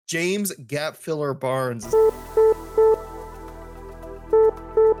James Gap Filler Barnes.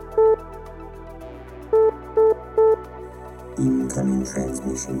 Incoming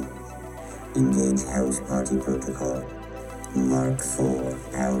transmission. Engage house party protocol. Mark 4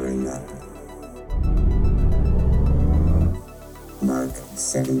 powering up. Mark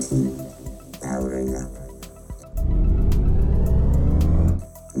 17 powering up.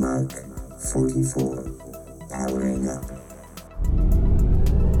 Mark 44 powering up.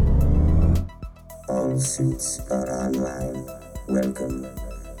 All suits are online. Welcome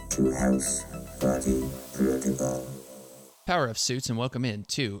to House Party Protocol. Power of Suits, and welcome in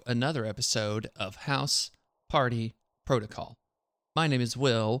to another episode of House Party Protocol. My name is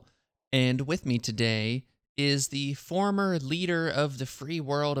Will, and with me today is the former leader of the free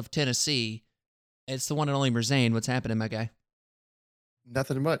world of Tennessee. It's the one and only Merzane. What's happening, my guy?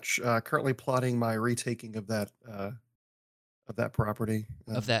 Nothing much. Currently plotting my retaking of that property.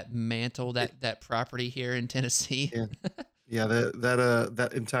 Of that mantle, that property here in Tennessee. Yeah.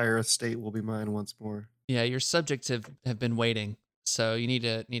 That entire estate will be mine once more. Yeah, your subjects have been waiting, so you need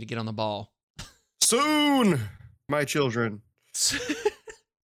to get on the ball. Soon, my children.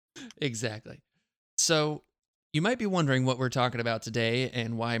 Exactly. So you might be wondering what we're talking about today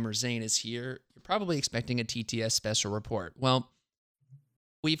and why Merzane is here. You're probably expecting a TTS special report. Well,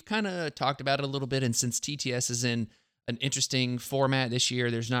 we've kind of talked about it a little bit, and since TTS is in an interesting format this year,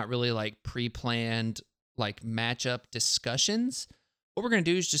 there's not really like pre-planned like matchup discussions. What we're going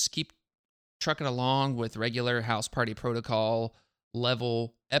to do is just keep trucking along with regular House Party Protocol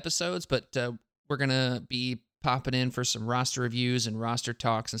level episodes, but we're going to be popping in for some roster reviews and roster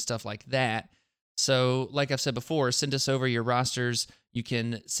talks and stuff like that. So like I've said before, send us over your rosters. You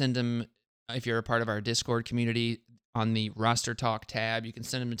can send them if you're a part of our Discord community on the roster talk tab. You can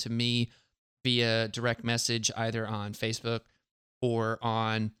send them to me via direct message either on Facebook or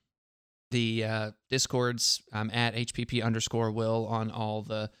on the Discords. I'm at HPP_Will on all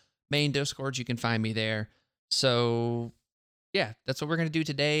the main Discords. You can find me there. So yeah, that's what we're going to do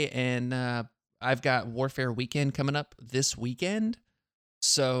today. And I've got Warfare Weekend coming up this weekend.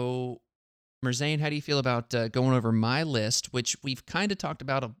 So Merzane, how do you feel about going over my list, which we've kind of talked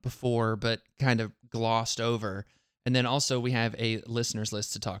about before, but kind of glossed over? And then also we have a listeners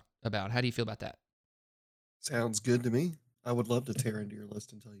list to talk about. How do you feel about that? Sounds good to me. I would love to tear into your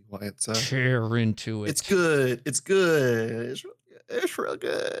list and tell you why it's tear into it. It's good. It's good. It's real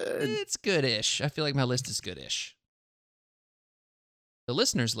good. It's good-ish. I feel like my list is good-ish. The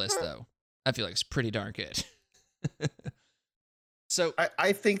listeners list, though, I feel like it's pretty darn good. So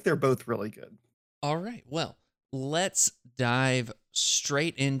I think they're both really good. All right. Well, let's dive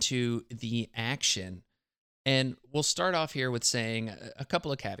straight into the action. And we'll start off here with saying a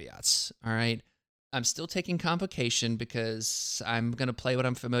couple of caveats. All right. I'm still taking Convocation because I'm going to play what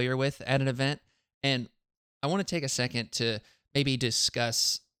I'm familiar with at an event. And I want to take a second to maybe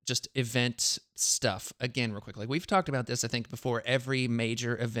discuss just event stuff again real quick. Like we've talked about this, I think, before every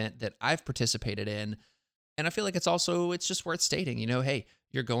major event that I've participated in. And I feel like it's just worth stating, hey,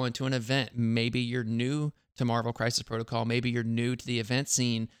 you're going to an event. Maybe you're new to Marvel Crisis Protocol. Maybe you're new to the event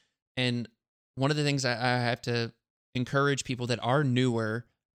scene. And one of the things I have to encourage people that are newer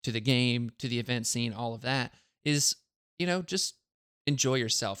to the game, to the event scene, all of that is, just enjoy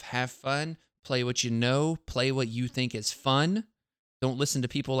yourself. Have fun. Play what you know. Play what you think is fun. Don't listen to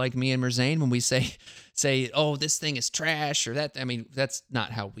people like me and Merzane when we say, oh, this thing is trash or that. I mean, that's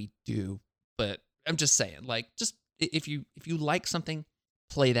not how we do, but I'm just saying, like, just if you like something,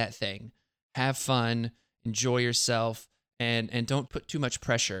 play that thing. Have fun. Enjoy yourself. And don't put too much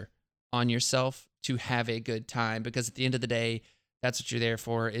pressure on yourself to have a good time, because at the end of the day, that's what you're there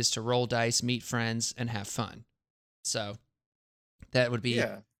for, is to roll dice, meet friends, and have fun. So that would be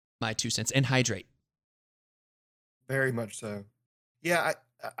my 2 cents. And hydrate. Very much so. Yeah,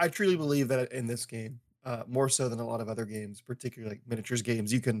 I truly believe that in this game, more so than a lot of other games, particularly like miniatures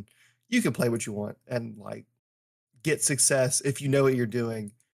games, you can play what you want and like get success if you know what you're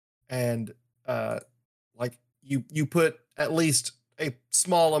doing, and like you put at least a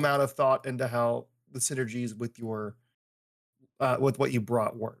small amount of thought into how the synergies with your with what you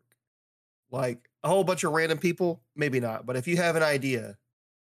brought work. Like a whole bunch of random people, maybe not, but if you have an idea,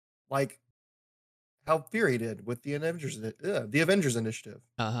 like how Fury did with the Avengers Initiative,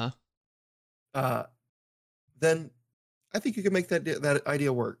 then I think you can make that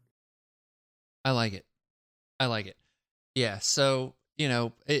idea work. I like it. Yeah. So,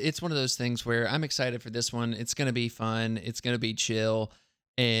 it's one of those things where I'm excited for this one. It's going to be fun. It's going to be chill.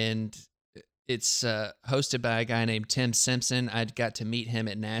 And it's hosted by a guy named Tim Simpson. I'd got to meet him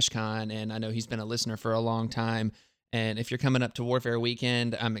at NashCon, and I know he's been a listener for a long time. And if you're coming up to Warfare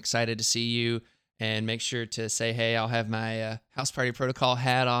Weekend, I'm excited to see you. And make sure to say, hey, I'll have my House Party Protocol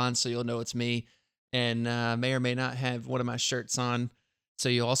hat on so you'll know it's me. And may or may not have one of my shirts on so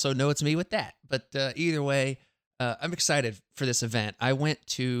you'll also know it's me with that. But either way, I'm excited for this event. I went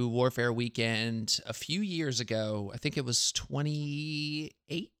to Warfare Weekend a few years ago. I think it was 2018,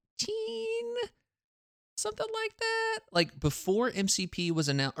 something like that. Like before MCP was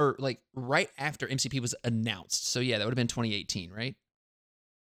announced, or like right after MCP was announced. So yeah, that would have been 2018, right?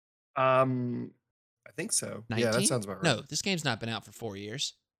 I think so. Yeah, that 19? sounds about right. No, this game's not been out for 4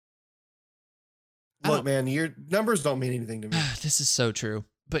 years. I Look, don't. man, your numbers don't mean anything to me. This is so true.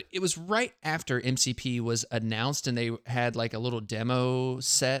 But it was right after MCP was announced and they had like a little demo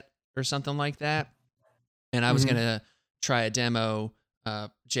set or something like that. And I was Mhm. going to try a demo.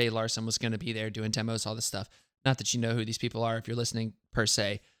 Jay Larson was going to be there doing demos, all this stuff. Not that you know who these people are if you're listening per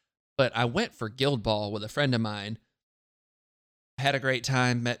se. But I went for Guild Ball with a friend of mine. Had a great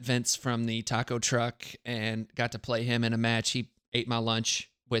time, met Vince from the taco truck and got to play him in a match. He ate my lunch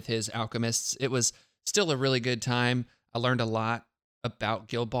with his alchemists. It was still a really good time. I learned a lot about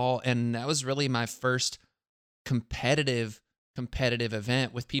Guild Ball, and that was really my first competitive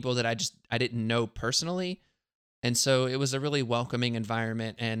event with people that I didn't know personally. And so it was a really welcoming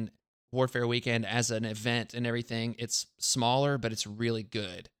environment. And Warfare Weekend as an event and everything, it's smaller, but it's really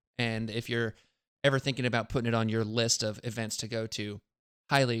good. And if you're ever thinking about putting it on your list of events to go to,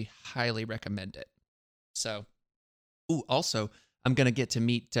 highly recommend it. So, also, I'm going to get to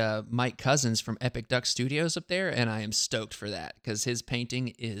meet Mike Cousins from Epic Duck Studios up there, and I am stoked for that because his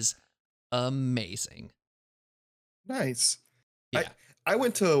painting is amazing. Nice. Yeah. I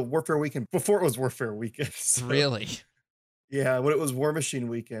went to Warfare Weekend before it was Warfare Weekend. So, Really? yeah, when it was War Machine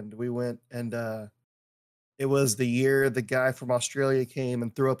Weekend, we went and it was the year the guy from Australia came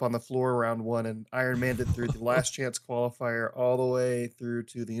and threw up on the floor round one and Iron Man did through the last chance qualifier all the way through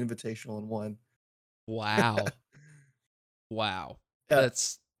to the Invitational and won. Wow. Wow. Yeah,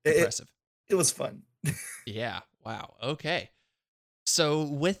 That's it, it, impressive. it was fun. Yeah. Wow. Okay. So,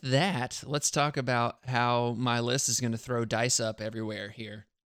 with that, let's talk about how my list is going to throw dice up everywhere here.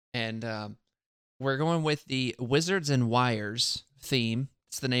 And we're going with the Wizards and Wires theme.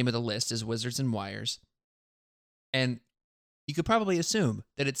 It's the name of the list is Wizards and Wires. And you could probably assume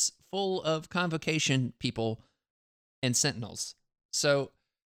that it's full of convocation people and sentinels. So,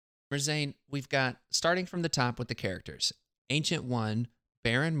 Merzane, we've got starting from the top with the characters Ancient One,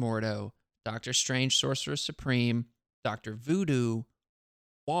 Baron Mordo, Doctor Strange, Sorcerer Supreme, Dr. Voodoo,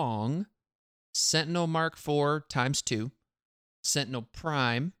 Wong, Sentinel Mark IV times 2, Sentinel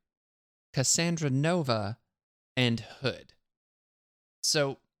Prime, Cassandra Nova, and Hood.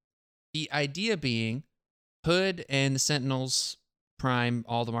 So the idea being Hood and the Sentinels Prime,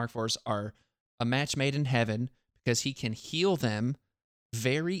 all the Mark IVs, are a match made in heaven because he can heal them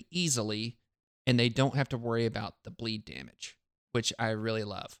very easily and they don't have to worry about the bleed damage, which I really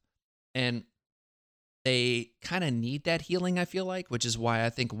love. And they kind of need that healing, I feel like, which is why I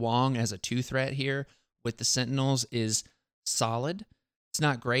think Wong as a 2 threat here with the Sentinels is solid. It's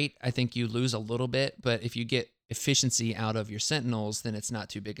not great. I think you lose a little bit, but if you get efficiency out of your Sentinels, then it's not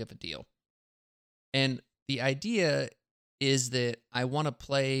too big of a deal. And the idea is that I want to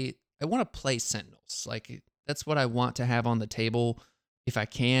play Sentinels. Like that's what I want to have on the table if I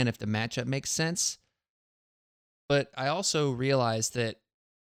can, if the matchup makes sense. But I also realize that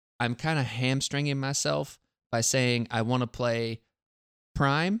I'm kind of hamstringing myself by saying I want to play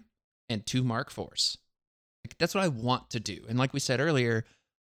Prime and 2 Mark IVs. Like, that's what I want to do. And like we said earlier,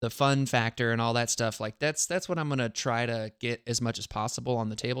 the fun factor and all that stuff, like that's what I'm going to try to get as much as possible on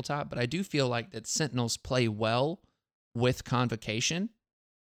the tabletop. But I do feel like that Sentinels play well with Convocation.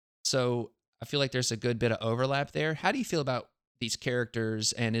 So I feel like there's a good bit of overlap there. How do you feel about these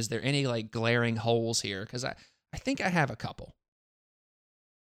characters? And is there any like glaring holes here? Because I think I have a couple.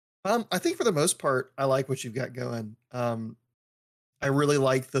 I think for the most part, I like what you've got going. I really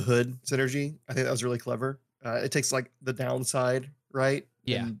like the Hood synergy. I think that was really clever. It takes like the downside, right?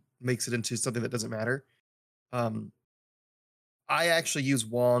 Yeah. And makes it into something that doesn't matter. Um, I actually use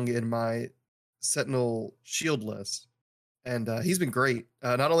Wong in my Sentinel shield list, and he's been great.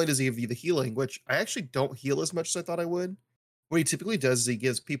 Not only does he give you the healing, which I actually don't heal as much as I thought I would. What he typically does is he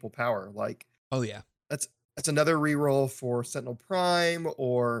gives people power. Like Oh, yeah. that's another reroll for Sentinel Prime,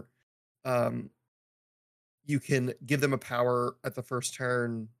 or you can give them a power at the first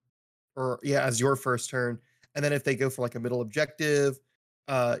turn, or yeah, as your first turn. And then if they go for like a middle objective,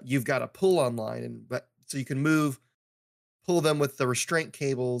 you've got a pull online, and but so you can pull them with the restraint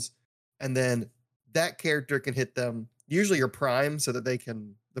cables, and then that character can hit them. Usually your prime, so that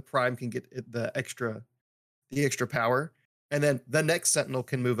the prime can get the the extra power, and then the next Sentinel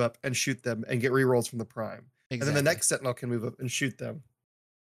can move up and shoot them and get rerolls from the Prime, and then the Exactly. next Sentinel can move up and shoot them.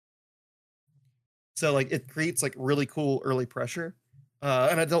 So like it creates like really cool early pressure.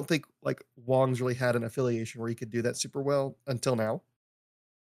 And I don't think like Wong's really had an affiliation where he could do that super well until now.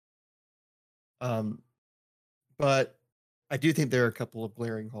 Um, but I do think there are a couple of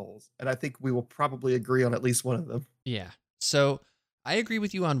glaring holes, and I think we will probably agree on at least one of them. Yeah. So I agree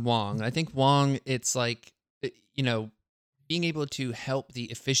with you on Wong. I think Wong, it's like, being able to help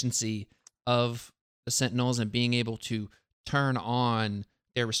the efficiency of the Sentinels and being able to turn on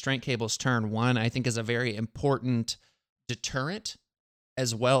their restraint cables turn one, I think is a very important deterrent,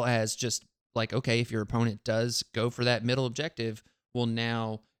 as well as just like, okay, if your opponent does go for that middle objective, well,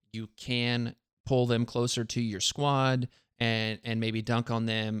 now you can pull them closer to your squad and maybe dunk on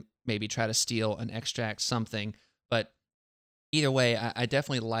them, maybe try to steal an extract, something. But either way, I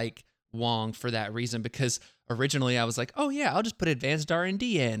definitely like Wong for that reason, because originally I was like, oh yeah, I'll just put advanced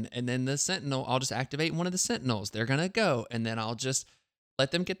R&D in, and then the Sentinel, I'll just activate one of the Sentinels. They're gonna go, and then I'll just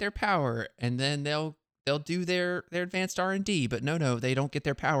let them get their power, and then they'll do their advanced R&D. But no, they don't get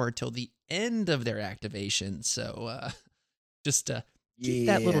their power till the end of their activation. So just keep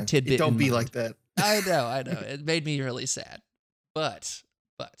that little Yeah, it tidbit don't in be mind. like that. I know. It made me really sad. But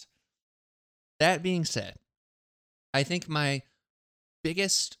that being said, I think my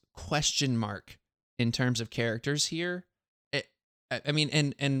biggest question mark in terms of characters here, I mean,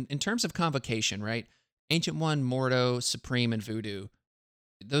 and in terms of convocation, right? Ancient One, Mordo, Supreme, and Voodoo,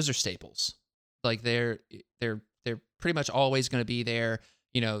 those are staples. Like they're pretty much always going to be there.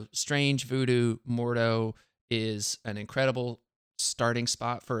 Strange, Voodoo, Mordo is an incredible starting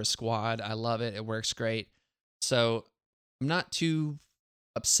spot for a squad. I love it. It works great. So I'm not too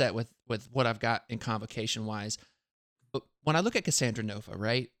upset with what I've got in convocation wise. But when I look at Cassandra Nova,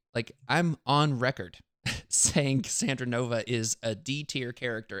 right? Like I'm on record saying Cassandra Nova is a D tier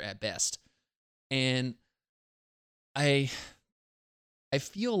character at best. And I I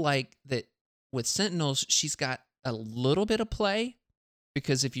feel like that with Sentinels, she's got a little bit of play,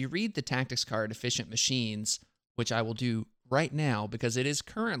 because if you read the tactics card, Efficient Machines, which I will do right now because it is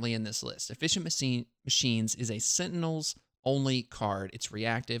currently in this list, Machines is a Sentinels only card. It's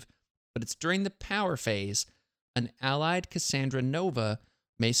reactive, but it's during the power phase. An allied Cassandra Nova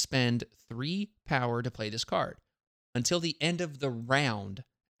may spend 3 power to play this card. Until the end of the round,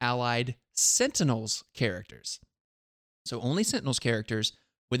 allied Sentinels characters, so only Sentinels characters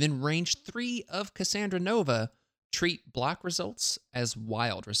within range 3 of Cassandra Nova, treat block results as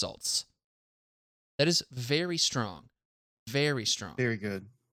wild results. That is very strong. Very strong. Very good.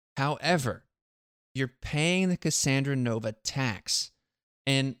 However, you're paying the Cassandra Nova tax.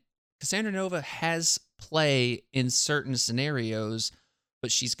 And Cassandra Nova has play in certain scenarios,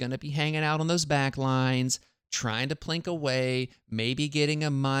 but she's going to be hanging out on those back lines, trying to plink away, maybe getting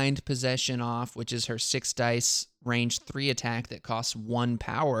a mind possession off, which is her 6 dice range 3 attack that costs 1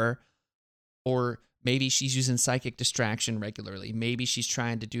 power. Or maybe she's using psychic distraction regularly. Maybe she's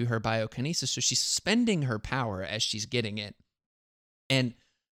trying to do her biokinesis, so she's spending her power as she's getting it. And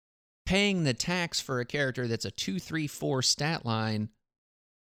paying the tax for a character that's a 2-3-4 stat line,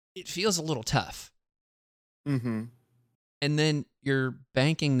 it feels a little tough. Mm-hmm. And then you're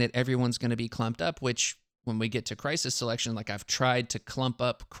banking that everyone's going to be clumped up, which when we get to crisis selection, like I've tried to clump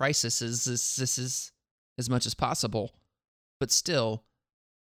up crises, this is as much as possible. But still,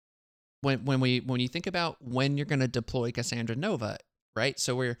 when you think about when you're going to deploy Cassandra Nova, right?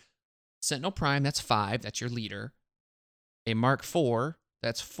 So we're Sentinel Prime, that's 5, that's your leader. A Mark IV,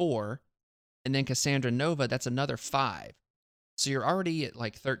 that's 4. And then Cassandra Nova, that's another 5. So you're already at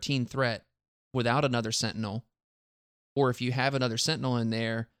like 13 threat without another Sentinel. Or if you have another Sentinel in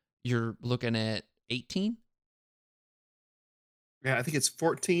there, you're looking at 18. Yeah, I think it's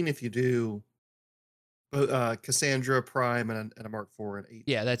 14 if you do Cassandra Prime and a Mark IV and 8.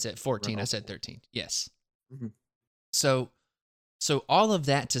 Yeah, that's it. 14. I all said 4. 13. Yes. Mm-hmm. So all of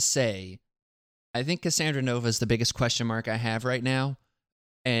that to say, I think Cassandra Nova is the biggest question mark I have right now.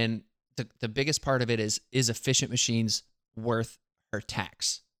 And the biggest part of it is Efficient Machines worth her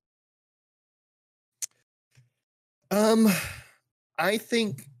tax? I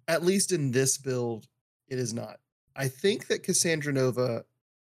think at least in this build, it is not. I think that Cassandra Nova,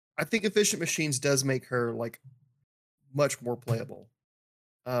 I think Efficient Machines does make her like much more playable.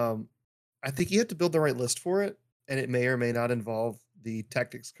 I think you have to build the right list for it, and it may or may not involve the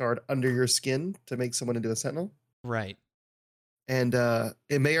tactics card under your skin to make someone into a Sentinel. Right. And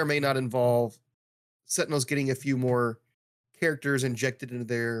it may or may not involve Sentinels getting a few more characters injected into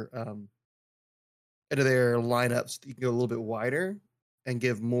their lineups so that you can go a little bit wider. and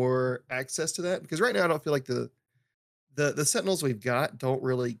give more access to that, because right now I don't feel like the Sentinels we've got don't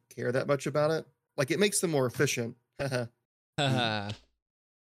really care that much about it. Like, it makes them more efficient, but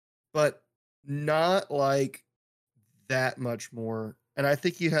not like that much more. And I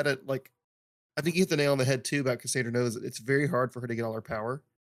think you had it like I think you hit the nail on the head too about Cassandra Nova. It's very hard for her to get all her power.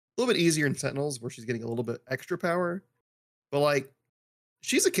 A little bit easier in Sentinels where she's getting a little bit extra power, but like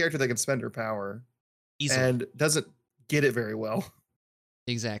she's a character that can spend her power Easily. and doesn't get it very well.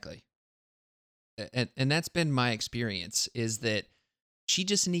 Exactly. And that's been my experience, is that she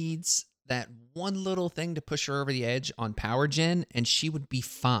just needs that one little thing to push her over the edge on power gen, and she would be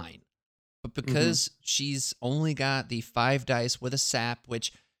fine. But Hmm. because she's only got the 5 dice with a sap,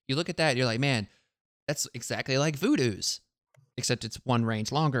 which you look at that, you're like, man, that's exactly like Voodoo's, except it's one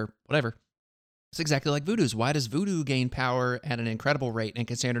range longer, whatever. It's exactly like Voodoo's. Why does Voodoo gain power at an incredible rate and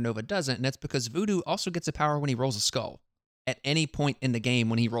Cassandra Nova doesn't? And that's because Voodoo also gets a power when he rolls a skull at any point in the game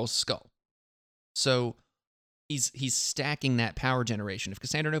when he rolls a skull. So he's stacking that power generation. If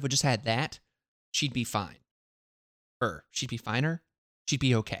Cassandra Nova just had that, she'd be fine. She'd be finer. She'd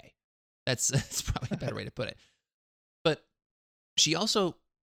be okay. That's probably a better way to put it. But she also,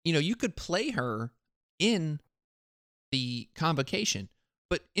 you could play her in the convocation.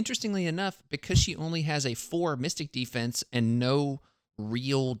 But interestingly enough, because she only has a 4 Mystic defense and no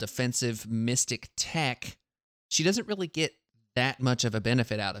real defensive Mystic tech, she doesn't really get that much of a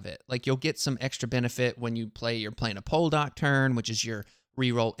benefit out of it. Like, you'll get some extra benefit when you're playing a Poldock turn, which is your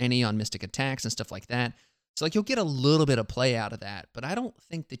reroll any on Mystic attacks and stuff like that. So like, you'll get a little bit of play out of that, but I don't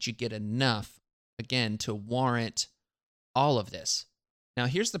think that you get enough, again, to warrant all of this. Now,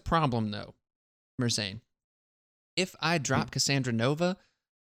 here's the problem though, Merzane. If I drop Cassandra Nova,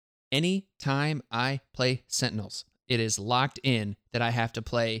 any time I play Sentinels, it is locked in that I have to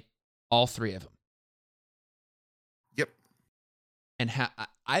play all 3 of them. Yep. And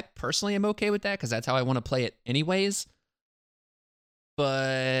I personally am okay with that because that's how I want to play it anyways.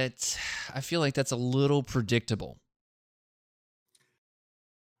 But I feel like that's a little predictable.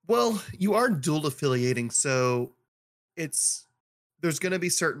 Well, you are dual affiliating, so there's going to be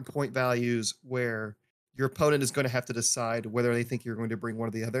certain point values where your opponent is going to have to decide whether they think you're going to bring one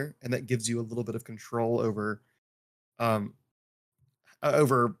or the other, and that gives you a little bit of control um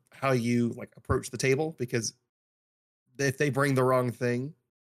over how you like approach the table, because if they bring the wrong thing,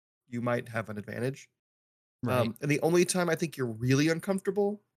 you might have an advantage. Right. And the only time I think you're really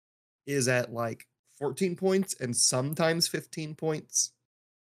uncomfortable is at like 14 points and sometimes 15 points,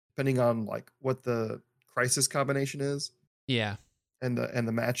 depending on like what the crisis combination is Yeah. and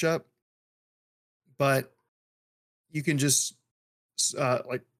the matchup. But you can just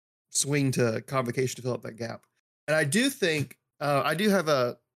like swing to convocation to fill up that gap. And I do think I do have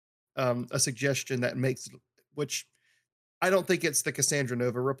a suggestion that makes which I don't think it's the Cassandra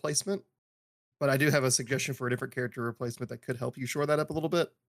Nova replacement, but I do have a suggestion for a different character replacement that could help you shore that up a little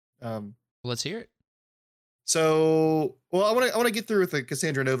bit. Um, Let's hear it. well, I want to get through with the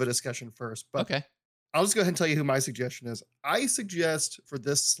Cassandra Nova discussion first, but Okay. I'll just go ahead and tell you who my suggestion is. I suggest for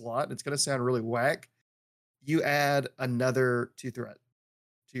this slot, and it's going to sound really whack, you add another 2 threat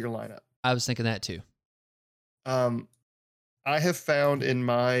to your lineup. I was thinking that too. Um, I have found in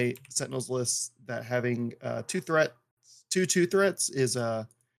my Sentinels list that having 2 threats is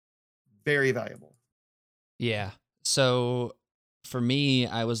very valuable. Yeah. So for me,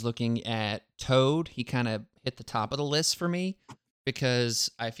 I was looking at Toad. He kind of hit the top of the list for me because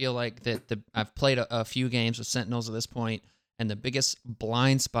I feel like that I've played a few games with Sentinels at this point, and the biggest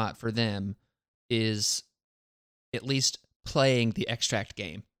blind spot for them is at least playing the extract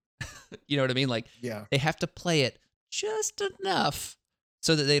game. You know what I mean? Like, Yeah. they have to play it just enough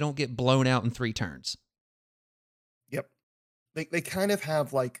so that they don't get blown out in 3 turns. Yep. They kind of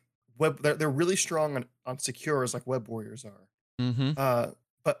have like they're really strong on secures like Web Warriors are. Mm-hmm.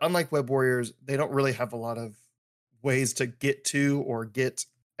 But unlike Web Warriors, they don't really have a lot of ways to get to or get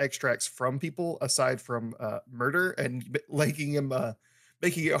extracts from people aside from murder and making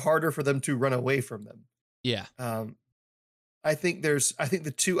it harder for them to run away from them. Yeah. I think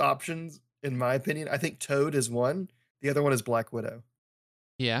the 2 options, in my opinion. I think Toad is one. The other one is Black Widow.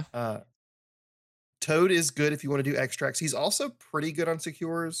 Yeah. Toad is good if you want to do extracts. He's also pretty good on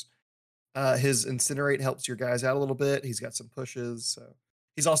secures. His incinerate helps your guys out a little bit. He's got some pushes, so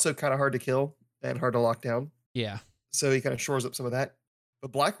he's also kind of hard to kill and hard to lock down. Yeah. So he kind of shores up some of that.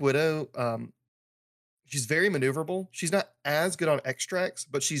 But Black Widow, she's very maneuverable. She's not as good on extracts,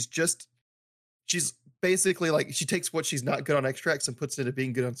 but she's basically like she takes what she's not good on extracts and puts it into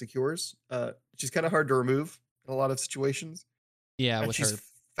being good on secures. She's kind of hard to remove in a lot of situations. Yeah. And With she's her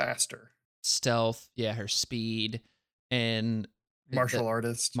faster. stealth, her speed, and The Martial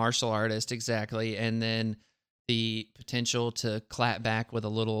artist. martial artist, exactly. And then the potential to clap back with a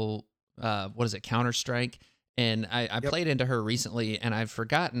little, what is it, Counter Strike. And I Yep. played into her recently, and I've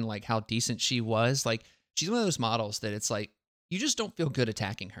forgotten like how decent she was. Like she's one of those models that it's like you just don't feel good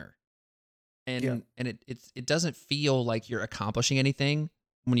attacking her, Yeah. and it doesn't feel like you're accomplishing anything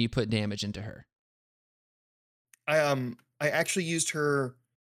when you put damage into her. I actually used her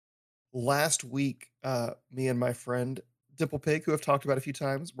last week. Me and my friend Dimple Pig, who I've talked about a few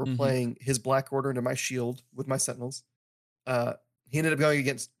times, were Hmm. playing his Black Order into my Shield with my Sentinels. Uh, he ended up going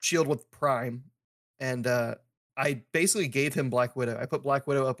against Shield with Prime, and I basically gave him Black Widow. I put Black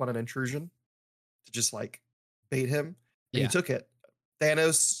Widow up on an intrusion to just like bait him, and he Yeah. took it.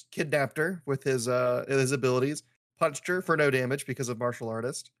 Thanos kidnapped her with his abilities, punched her for no damage because of martial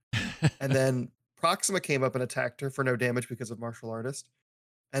artist, and then Proxima came up and attacked her for no damage because of martial artist,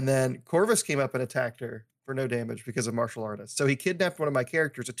 and then Corvus came up and attacked her for no damage because of martial artist. So he kidnapped one of my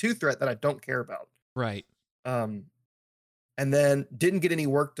characters, a two threat that I don't care about. Right. Um, and then didn't get any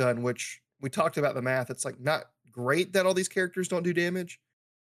work done, which we talked about the math. It's like not great that all these characters don't do damage,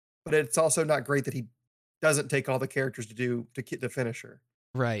 but it's also not great that he doesn't take all the characters to finish her.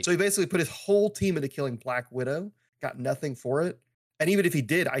 Right. So he basically put his whole team into killing Black Widow, got nothing for it. And even if he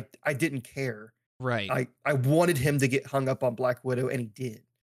did, I didn't care. Right. I wanted him to get hung up on Black Widow, and he did.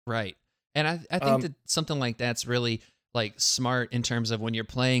 Right. And I think Um, that something like that's really like smart in terms of when you're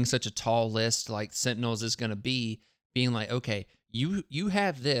playing such a tall list like Sentinels is going to be, being like, okay, you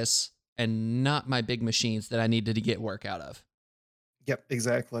have this and not my big machines that I needed to get work out of. yep,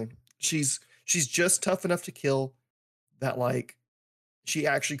 exactly. She's just tough enough to kill that like she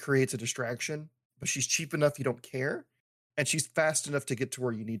actually creates a distraction, but she's cheap enough you don't care, and she's fast enough to get to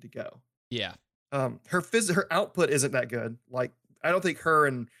where you need to go. Yeah. Her output isn't that good. Like I don't think her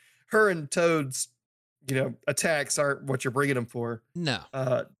and Toad's attacks aren't what you're bringing them for. No.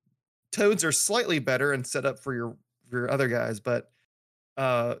 Uh, Toads are slightly better and set up for your other guys, but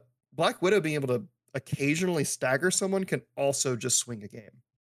uh, Black Widow being able to occasionally stagger someone can also just swing a game.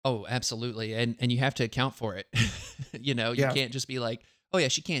 Oh, absolutely. And you have to account for it. You Yeah, can't just be like, "Oh yeah,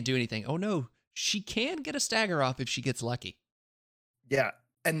 she can't do anything." Oh no, she can get a stagger off if she gets lucky. yeah.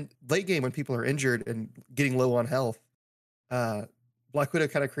 And late game when people are injured and getting low on health, uh, Black Widow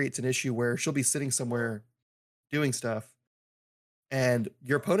kind of creates an issue where she'll be sitting somewhere doing stuff, and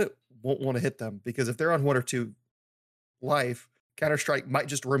your opponent won't want to hit them because if they're on one or two life, Counter Strike might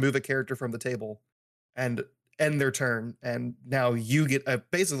just remove a character from the table and end their turn, and now you get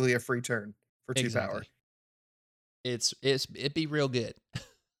basically a free turn for two power. Exactly. It'd be real good.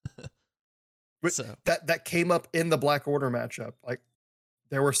 But So, that came up in the Black Order matchup. Like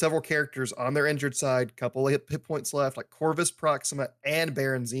there were several characters on their injured side, couple of hit points left, like Corvus, Proxima, and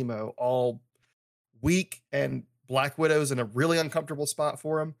Baron Zemo, all weak, and Black Widow's in a really uncomfortable spot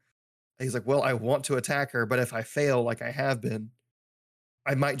for him. And he's like, "Well, I want to attack her, but if I fail, like I have been,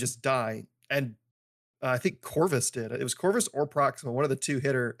 I might just die." And I think Corvus did. It was Corvus or Proxima, one of the two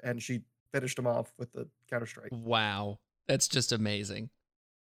hit her, and she finished him off with the Counter Strike. wow. That's just amazing.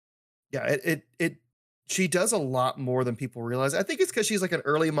 Yeah, it she does a lot more than people realize. I think it's because she's like an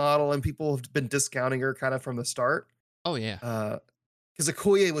early model and people have been discounting her kind of from the start. Oh yeah. Because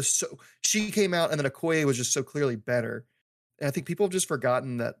Okoye was she came out and then Okoye was just so clearly better. And I think people have just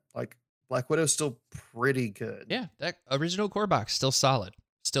forgotten that like Black Widow's still pretty good. Yeah, that original core box still solid.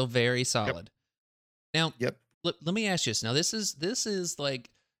 Still very Yep. solid. Now, Yep. let me ask you this. Now, this is like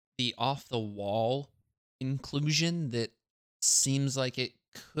the off the wall inclusion that seems like it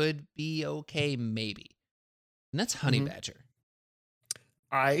could be okay, maybe. And that's Honey Mhm. Badger.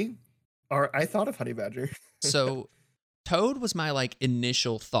 I thought of Honey Badger. So Toad was my like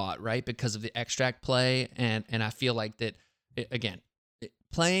initial thought, right? Because of the extract play, and I feel like that again,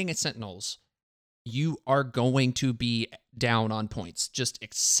 playing at Sentinels, you are going to be down on points. Just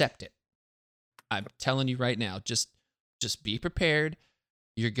accept it. I'm telling you right now, just be prepared.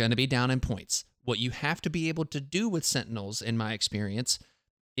 You're going to be down in points. What you have to be able to do with Sentinels, in my experience,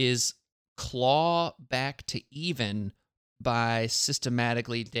 is claw back to even by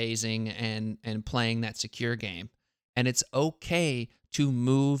systematically dazing and playing that secure game. And it's okay to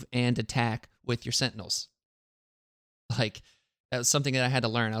move and attack with your Sentinels. Like, that was something that I had to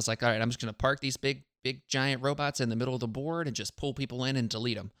learn. I was like, all right, I'm just going to park these big giant robots in the middle of the board and just pull people in and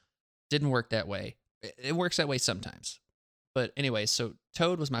delete them. Didn't work that way. It works that way sometimes. But anyway, so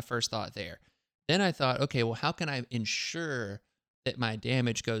Toad was my first thought there. Then I thought, okay, well, how can I ensure that my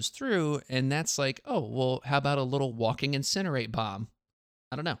damage goes through? And that's like, oh, well, how about a little walking incinerate bomb?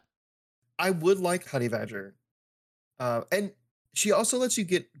 I don't know. I would like Honey Badger. And she also lets you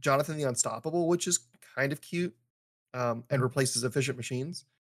get Jonathan the Unstoppable, which is kind of cute. and replaces efficient machines.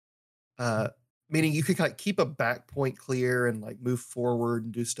 Uh, Meaning you can kind of keep a back point clear and like move forward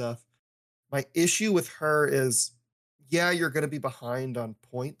and do stuff. My issue with her is, yeah, you're going to be behind on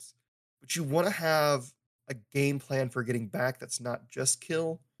points, but you want to have a game plan for getting back that's not just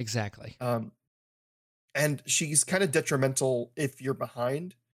kill. Exactly. Um, and she's kind of detrimental if you're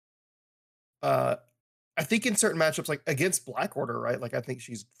behind. Uh, I think in certain matchups, like against Black Order, right? Like I think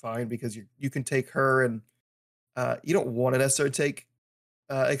she's fine because you can take her and you don't want to necessarily take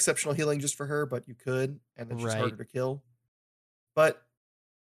exceptional healing just for her, but you could, and then she's Right. harder to kill. But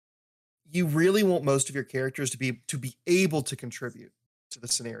you really want most of your characters to be able to contribute to the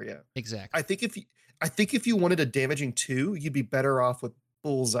scenario. I Exactly. think if you I think if you wanted a damaging two, you'd be better off with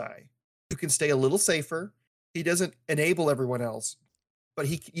Bullseye, who can stay a little safer. He doesn't enable everyone else, but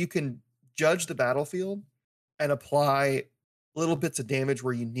you can judge the battlefield and apply little bits of damage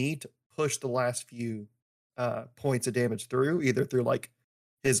where you need to push the last few points of damage through, either through like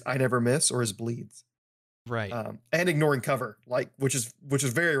his I never miss or his bleeds, Right. and ignoring cover, like which is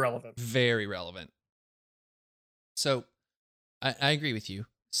very relevant. Very relevant. So I agree with you.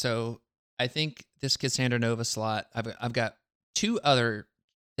 So I think this Cassandra Nova slot, I've got two other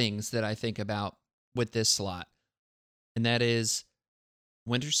things that I think about with this slot, and that is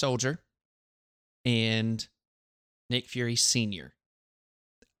Winter Soldier and Nick Fury Sr.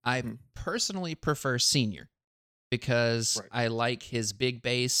 I Mhm. personally prefer Senior because Right. I like his big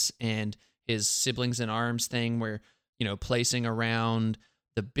base and his siblings in arms thing where, placing around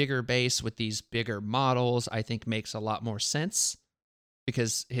the bigger base with these bigger models, I think makes a lot more sense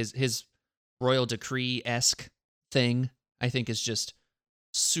because his royal decree esque thing, I think, is just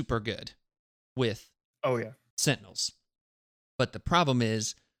super good with Oh yeah. Sentinels. But the problem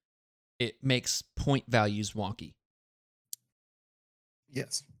is it makes point values wonky.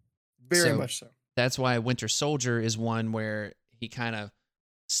 Yes. Very So much so. that's why Winter Soldier is one where he kind of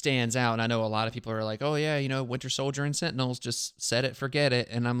stands out. And I know a lot of people are like, oh, yeah, Winter Soldier and Sentinels, just set it, forget it.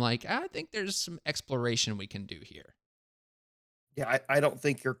 And I'm like, I think there's some exploration we can do here. Yeah, I don't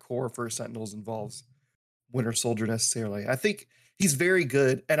think your core for Sentinels involves Winter Soldier necessarily. I think he's very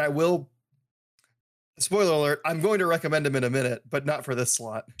good, and I will spoiler alert, I'm going to recommend him in a minute, but not for this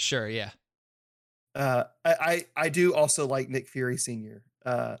slot. Sure, yeah. I do also like Nick Fury Sr.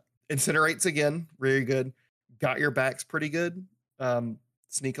 Incinerates again, very good. Got your backs pretty good,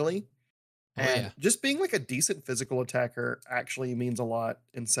 sneakily. Oh, yeah. And just being like a decent physical attacker actually means a lot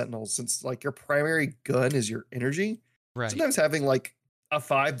in Sentinels since like your primary gun is your energy. Right. Sometimes having like a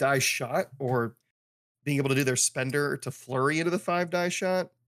 5 die shot or being able to do their spender to flurry into the 5 die shot,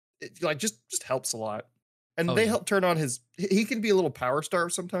 it like just helps a lot. And Oh, they yeah. help turn on he can be a little power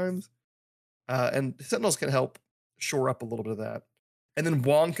starve sometimes. And Sentinels can help shore up a little bit of that. And then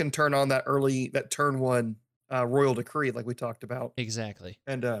Wong can turn on that turn one Royal Decree, like we talked about. Exactly.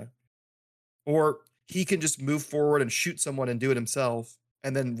 And or he can just move forward and shoot someone and do it himself,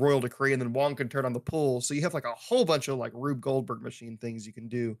 and then Royal Decree, and then Wong can turn on the pull. So you have like a whole bunch of like Rube Goldberg machine things you can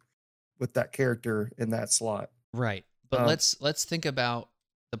do with that character in that slot. Right. But Um, let's think about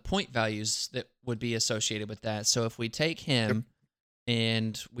the point values that would be associated with that. So if we take yep. him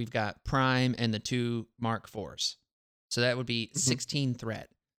and we've got Prime and the two Mark IVs. So that would be Mhm. 16 threat.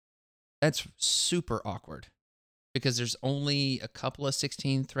 That's super awkward because there's only a couple of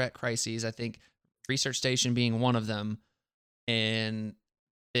 16 threat crises. I think Research Station being one of them. And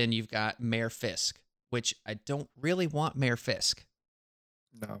then you've got Mayor Fisk, which I don't really want Mayor Fisk.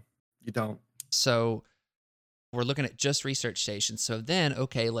 No, you don't. So we're looking at just Research Station. So then,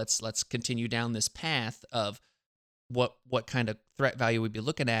 okay, let's continue down this path of what kind of threat value we'd be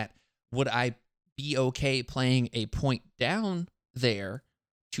looking at. Would I be okay playing a point down there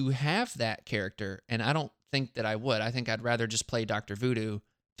to have that character? And I don't think that I would. I think I'd rather just play Dr. Voodoo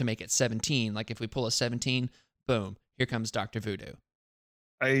to make it 17. Like if we pull a 17, boom, here comes Dr. Voodoo,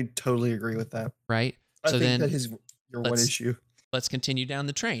 I totally agree with that. right? I So think that then is your one let's issue. let's continue down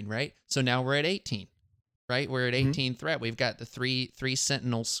the train, right? So now we're at 18, right? We're at Mhm. 18 threat. We've got the three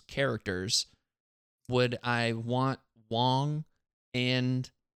Sentinels characters. Would I want Wong and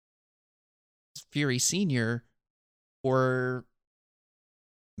Fury Senior, or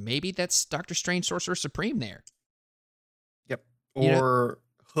maybe that's Doctor Strange, Sorcerer Supreme there, Yep. you know, Or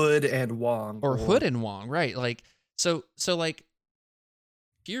Hood and Wong, or Hood or and Wong, right? Like so like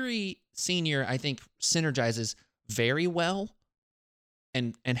Fury Senior, I think synergizes very well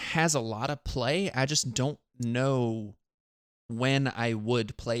and has a lot of play. I just don't know when I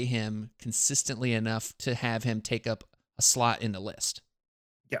would play him consistently enough to have him take up a slot in the list.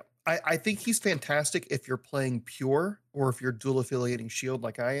 yeah. I think he's fantastic if you're playing pure or if you're dual affiliating shield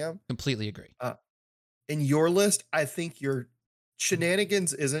like I am. Completely agree. Uh, in your list, I think your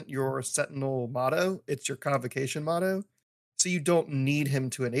shenanigans isn't your Sentinel motto, it's your convocation motto. So you don't need him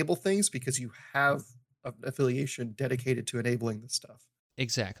to enable things because you have an affiliation dedicated to enabling this stuff.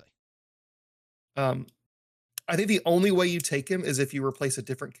 Exactly. Um, I think the only way you take him is if you replace a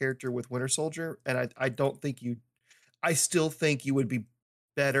different character with Winter Soldier, and I don't think you. I still think you would be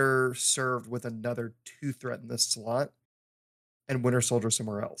better served with another two threat in this slot and Winter Soldier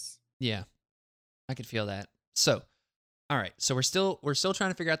somewhere else. Yeah, I could feel that. So, all right. So we're still trying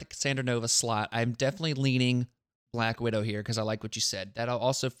to figure out the Cassandra Nova slot. I'm definitely leaning Black Widow here because I like what you said. That'll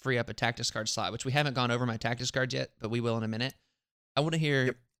also free up a tactics card slot, which we haven't gone over my tactics cards yet, but we will in a minute. I want to hear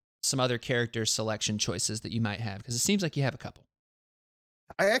Yep. some other character selection choices that you might have because it seems like you have a couple.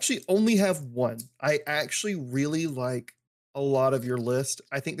 I actually only have one. I actually really like a lot of your list.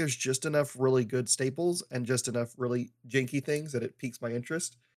 I think there's just enough really good staples and just enough really janky things that it piques my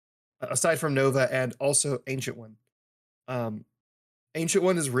interest. Aside from Nova and also Ancient One. Um, Ancient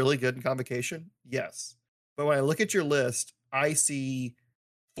One is really good in convocation, yes. But when I look at your list, I see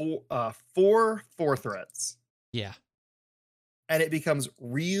four threats, Yeah. and it becomes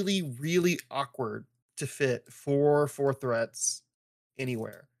really, really awkward to fit four threats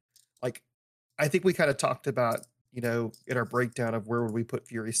anywhere. Like, I think we kind of talked about, in our breakdown of where would we put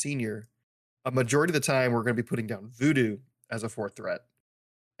Fury Senior. A majority of the time, we're going to be putting down Voodoo as a fourth threat,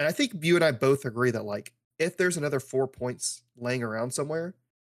 and I think you and I both agree that like if there's another 4 points laying around somewhere,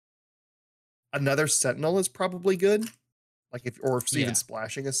 another Sentinel is probably good. Like or if even Yeah.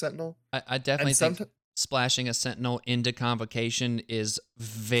 splashing a Sentinel. I definitely And think sometimes, splashing a Sentinel into convocation is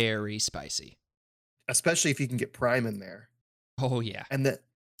very spicy. especially if you can get Prime in there. Oh, yeah. And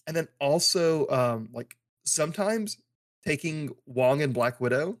then also like sometimes taking Wong and Black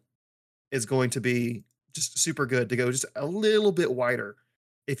Widow is going to be just super good to go just a little bit wider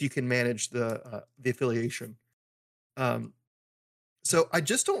if you can manage the affiliation. Um so I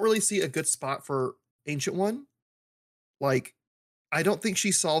just don't really see a good spot for Ancient One. Like I don't think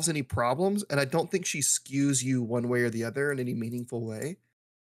she solves any problems and I don't think she skews you one way or the other in any meaningful way.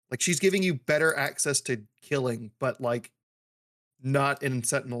 Like she's giving you better access to killing, but like not in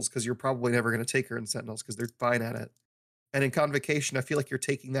Sentinels because you're probably never going to take her in Sentinels because they're fine at it. And in Convocation, I feel like you're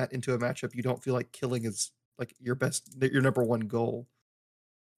taking that into a matchup you don't feel like killing is like your number one goal.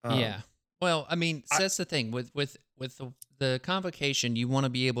 Um, Yeah. Well, I mean, I so that's the thing with the convocation. You want to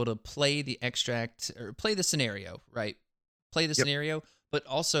be able to play the extract or play the scenario, right? Play the Yep. scenario, but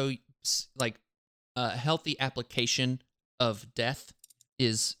also like a healthy application of death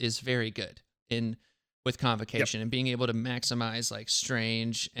is very good in with Yep. convocation and being able to maximize like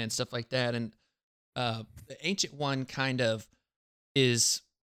strange and stuff like that. And the ancient one kind of is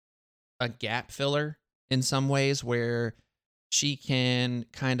a gap filler in some ways where she can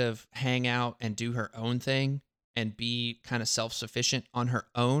kind of hang out and do her own thing and be kind of self-sufficient on her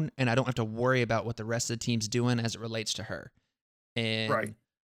own, and I don't have to worry about what the rest of the team's doing as it relates to her. Right. And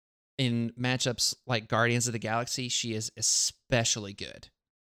in matchups like Guardians of the Galaxy, she is especially good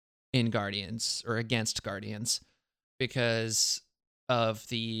in Guardians or against Guardians because of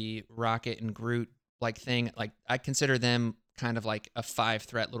the Rocket and Groot like thing. Like I consider them kind of like a 5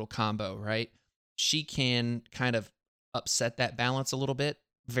 threat little combo, right? She can kind of upset that balance a little bit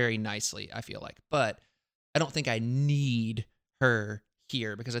very nicely, I feel like. But I don't think I need her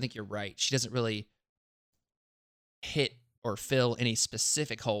here because I think you're right. She doesn't really hit or fill any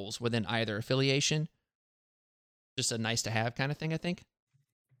specific holes within either affiliation. Just a nice to have kind of thing, I think.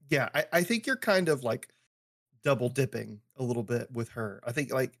 Yeah, I think you're kind of like double dipping a little bit with her. I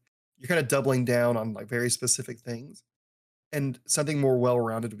think like you're kind of doubling down on like very specific things and something more well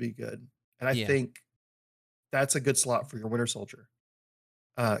rounded would be good. And I Yeah. think that's a good slot for your Winter Soldier.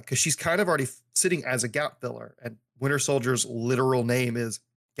 Because she's kind of already sitting as a gap filler, and Winter Soldier's literal name is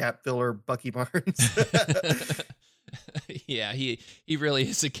Gap Filler Bucky Barnes. Yeah, he really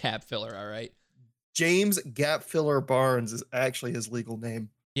is a cap filler, all right. James Gap Filler Barnes is actually his legal name.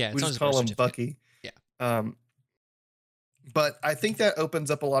 Yeah, We it's on just his birth call him certificate. Bucky. Yeah. Um, but I think that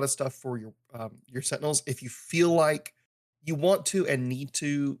opens up a lot of stuff for your Sentinels. If you feel like you want to and need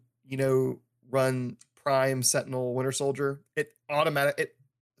to, run Prime Sentinel Winter Soldier, it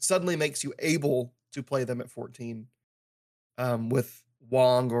suddenly makes you able to play them at 14 with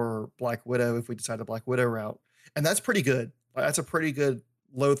Wong or Black Widow if we decide the Black Widow route, and that's pretty good. That's a pretty good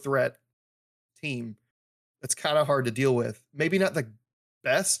low threat team. That's kind of hard to deal with. Maybe not the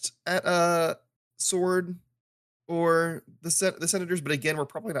best at sword or the Senators, but again, we're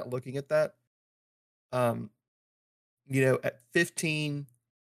probably not looking at that. Um, at 15,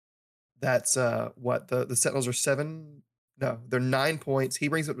 that's what the Sentinels are 7. No, they're 9 points. He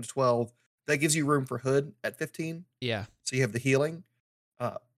brings it up to 12. that gives you room for Hood at 15. Yeah. So you have the healing,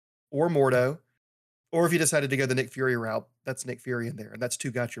 uh, or Mordo, or if you decided to go the Nick Fury route, that's Nick Fury in there, and that's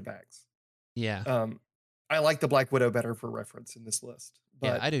 2 got your backs. Yeah. Um, I like the Black Widow better for reference in this list,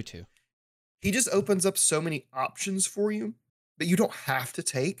 Yeah, but I do too. he just opens up so many options for you that you don't have to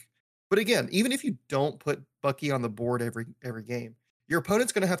take. But again, even if you don't put Bucky on the board every game, your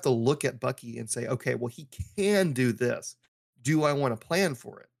opponent's going to have to look at Bucky and say, okay, well, he can do this. Do I want to plan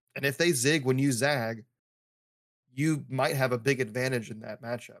for it? And if they zig when you zag, you might have a big advantage in that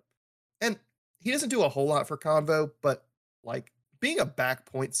matchup. And he doesn't do a whole lot for convo, but like being a back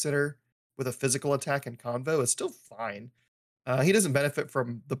point sitter with a physical attack in convo is still fine. He doesn't benefit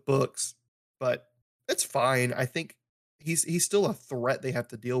from the books, but it's fine. I think he's still a threat they have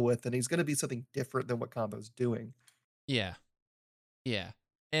to deal with, and he's going to be something different than what Combo's doing. Yeah. Yeah.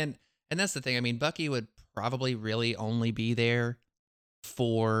 And that's the thing. I mean, Bucky would probably really only be there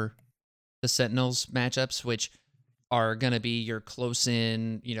for the Sentinels matchups, which are going to be your close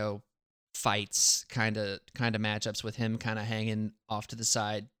in, fights kind of matchups with him kind of hanging off to the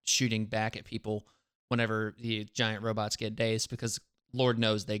side, shooting back at people whenever the giant robots get dazed, because Lord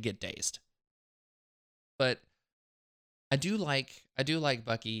knows they get dazed. But I do like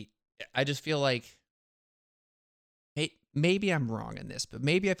Bucky. I just feel like, hey, maybe I'm wrong in this, but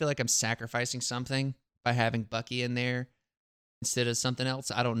maybe I feel like I'm sacrificing something by having Bucky in there instead of something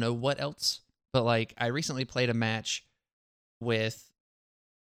else. I don't know what else, but like I recently played a match with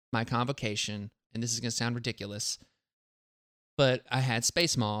my convocation, and this is going to sound ridiculous, but I had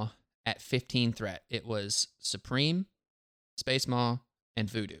Space Maw at 15 threat. It was Supreme, Space Maw, and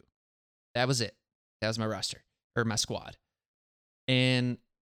Voodoo. That was it. That was my roster, or my squad. And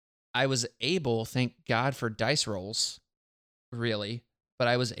I was able, thank God for dice rolls, really, but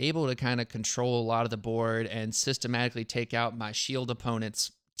I was able to kind of control a lot of the board and systematically take out my shield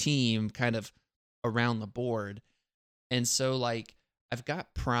opponent's team kind of around the board. And so, like, I've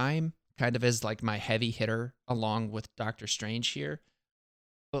got Prime kind of as, like, my heavy hitter along with Doctor Strange here.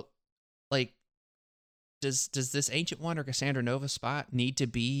 But, like, does this Ancient One or Cassandra Nova spot need to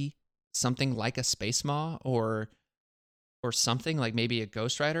be something like a Space Maw or something like maybe a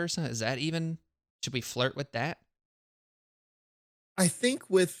Ghost Rider or something? Is that even, should we flirt with that? I think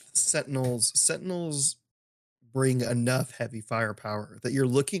with Sentinels bring enough heavy firepower that you're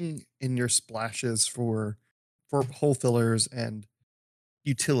looking in your splashes for hole fillers and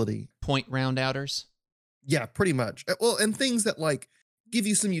utility. Point round outers? Yeah, pretty much. Well, and things that like give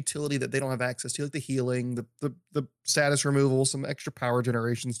you some utility that they don't have access to, like the healing, the status removal, some extra power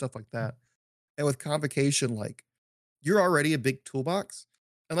generation, stuff like that. And with Convocation, like you're already a big toolbox.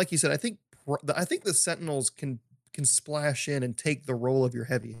 And like you said, I think the Sentinels can splash in and take the role of your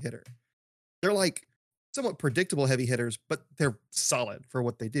heavy hitter. They're like somewhat predictable heavy hitters, but they're solid for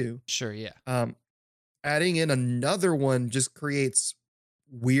what they do. Sure, yeah. Adding in another one just creates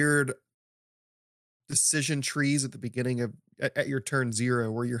weird decision trees at the beginning of at your turn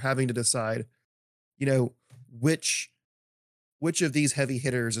 0 where you're having to decide, you know, which of these heavy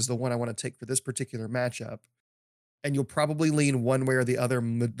hitters is the one I want to take for this particular matchup. And you'll probably lean one way or the other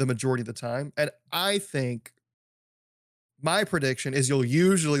the majority of the time. And I think my prediction is you'll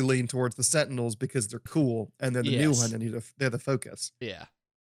usually lean towards the Sentinels because they're cool and they're the new one and they're the focus. Yeah.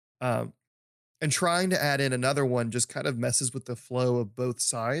 And trying to add in another one just kind of messes with the flow of both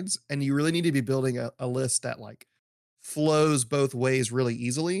sides. And you really need to be building a list that like flows both ways really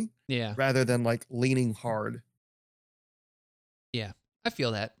easily. Yeah. Rather than like leaning hard. Yeah. I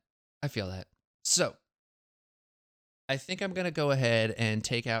feel that. So I think I'm going to go ahead and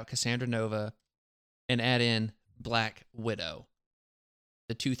take out Cassandra Nova and add in Black Widow,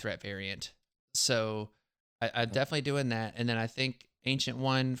 the 2-threat variant. So I'm definitely doing that. And then I think Ancient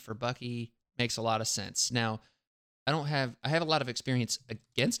One for Bucky makes a lot of sense. Now, I have a lot of experience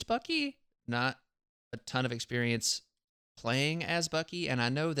against Bucky, not a ton of experience playing as Bucky. And I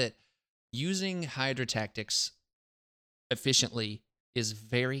know that using Hydra tactics efficiently is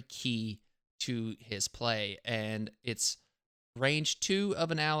very key to his play. And it's range 2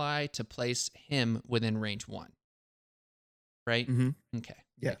 of an ally to place him within range 1. Right? Mm-hmm. Okay.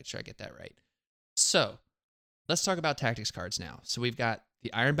 Yeah. Making sure I get that right. So let's talk about tactics cards now. So we've got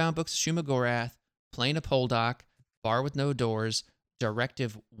the Ironbound Books of Shuma Gorath, Plane of Poldock, Bar with No Doors,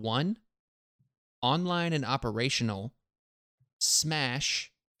 Directive 1, Online and Operational,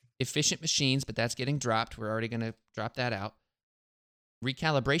 Smash, Efficient Machines, but that's getting dropped. We're already going to drop that out.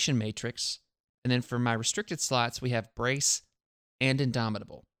 Recalibration Matrix. And then for my restricted slots, we have Brace and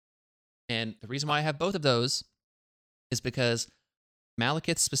Indomitable. And the reason why I have both of those is because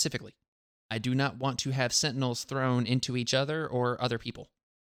Malekith specifically, I do not want to have Sentinels thrown into each other or other people.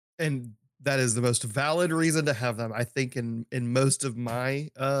 And that is the most valid reason to have them. I think in most of my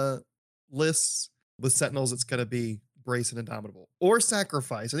lists with Sentinels, it's gonna be Brace and Indomitable or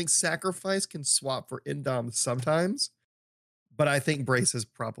Sacrifice. I think Sacrifice can swap for Indom sometimes, but I think Brace is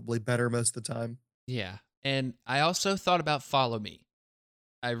probably better most of the time. Yeah. And I also thought about Follow Me.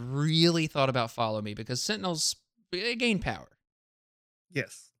 I really thought about Follow Me because Sentinels, they gain power,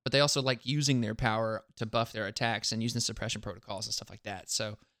 Yes. but they also like using their power to buff their attacks and using suppression protocols and stuff like that.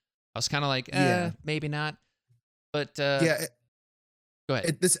 So I was kind of like, Yeah. maybe not. But Yeah. go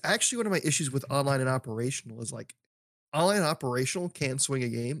ahead. This actually one of my issues with online and operational is like online and operational can swing a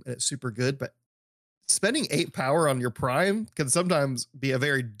game and it's super good, but spending 8 power on your prime can sometimes be a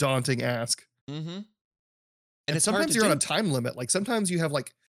very daunting ask. Mm-hmm. And And it's hard sometimes to you're on a do. time limit. Like sometimes you have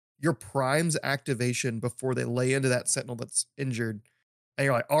like your prime's activation before they lay into that sentinel that's injured. And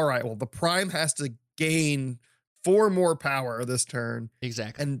you're like, all right, well, the prime has to gain 4 more power this turn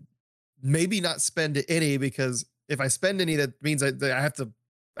Exactly. and maybe not spend any because if I spend any, that means that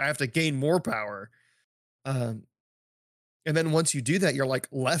I have to gain more power. Um, and then once you do that, you're like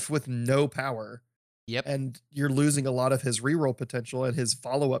left with no power Yep. and you're losing a lot of his reroll potential and his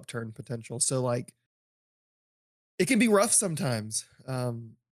follow-up turn potential. So like it can be rough sometimes.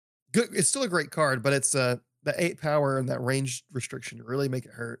 Good. It's still a great card, but it's the 8 power and that range restriction really make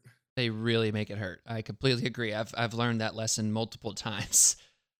it hurt. They really make it hurt. I completely agree. I've learned that lesson multiple times.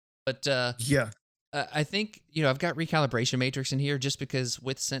 But Yeah. I think, I've got recalibration matrix in here just because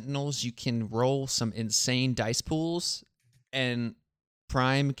with Sentinels, you can roll some insane dice pools and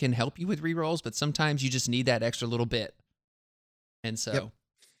Prime can help you with rerolls, but sometimes you just need that extra little bit. And Yep. so,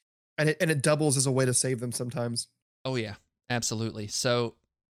 And it doubles as a way to save them sometimes. oh yeah, absolutely. So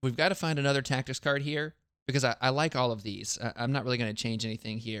we've got to find another tactics card here because I like all of these. I'm not really going to change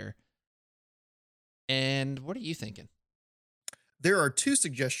anything here. And what are you thinking? There are two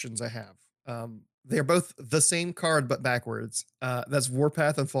suggestions I have. They're both the same card but backwards. That's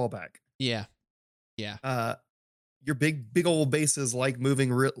Warpath and Fallback. Yeah, yeah, Uh, your big old bases like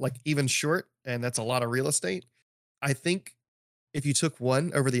moving like even short, and that's a lot of real estate. I think if you took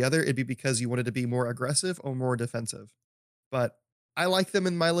one over the other, it'd be because you wanted to be more aggressive or more defensive. But I like them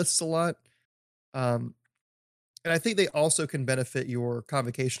in my lists a lot. Um, and I think they also can benefit your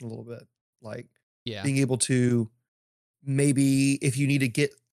convocation a little bit, like yeah, being able to maybe if you need to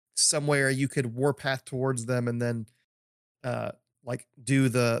get somewhere, you could warpath towards them and then uh like do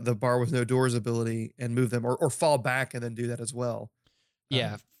the bar with no doors ability and move them or fall back and then do that as well.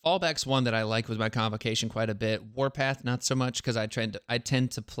 yeah. Fallback's one that I like with my convocation quite a bit. Warpath, not so much because I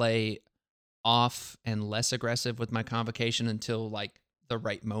tend to play off and less aggressive with my convocation until like the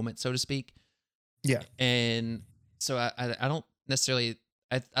right moment, so to speak. Yeah. And so I don't necessarily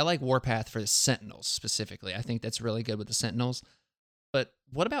I like Warpath for the Sentinels specifically. I think that's really good with the Sentinels. But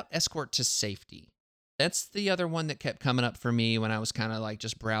what about Escort to Safety? That's the other one that kept coming up for me when I was kind of like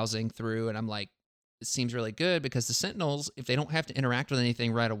just browsing through and I'm like, it seems really good because the Sentinels, if they don't have to interact with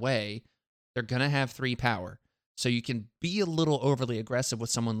anything right away, they're going to have 3 power. So you can be a little overly aggressive with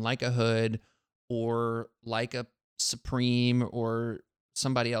someone like a Hood or like a Supreme or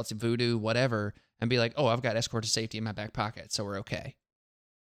somebody else, Voodoo, whatever, and be like, oh, I've got Escort to Safety in my back pocket, so we're okay.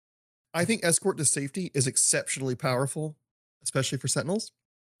 I think escort to safety is exceptionally powerful, especially for sentinels.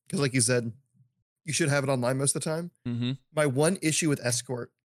 Because like you said, you should have it online most of the time. Mm-hmm. My one issue with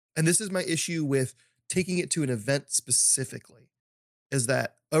escort, and this is my issue with taking it to an event specifically, is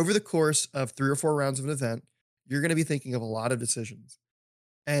that over the course of 3 or 4 rounds of an event, you're going to be thinking of a lot of decisions.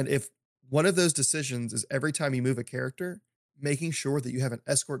 And if one of those decisions is every time you move a character, making sure that you have an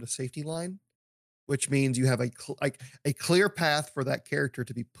escort to safety line, which means you have like a clear path for that character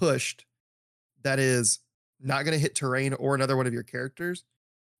to be pushed that is not going to hit terrain or another one of your characters,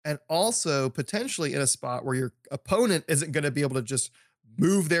 and also potentially in a spot where your opponent isn't going to be able to just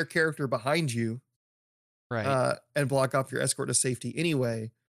move their character behind you Right. and block off your escort to safety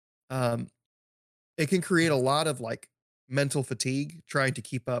anyway. Um, it can create a lot of like mental fatigue trying to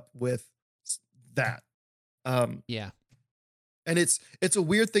keep up with that. Um, Yeah. and it's a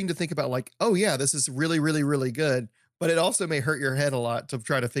weird thing to think about, like, oh yeah, this is really, really, really good, but it also may hurt your head a lot to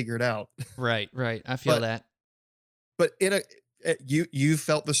try to figure it out. Right. Right. I feel but that. but in a you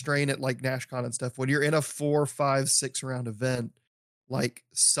felt the strain at like NashCon and stuff when you're in a 4, 5, 6 round event. Like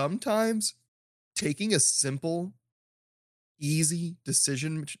sometimes taking a simple, easy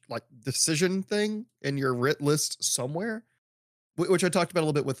decision thing in your writ list somewhere, which I talked about a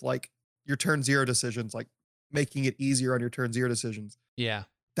little bit with like your turn zero decisions, like making it easier on your turn zero decisions. Yeah.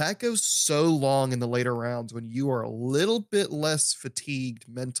 That goes so long in the later rounds when you are a little bit less fatigued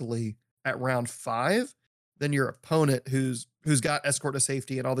mentally at round 5 than your opponent who's got escort to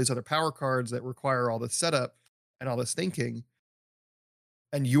safety and all these other power cards that require all this setup and all this thinking.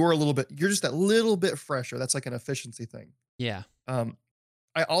 And you're just that little bit fresher. That's like an efficiency thing. Yeah. Um,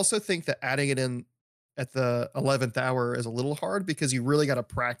 I also think that adding it in at the 11th hour is a little hard because you really got to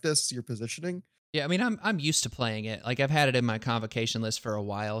practice your positioning. Yeah, I mean, I'm used to playing it. Like I've had it in my convocation list for a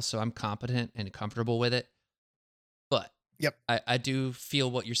while, so I'm competent and comfortable with it. But Yep. I do feel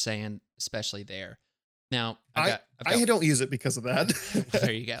what you're saying, especially there. Now, I don't use it because of that.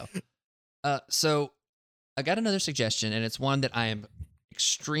 there you go. So I got another suggestion, and it's one that I am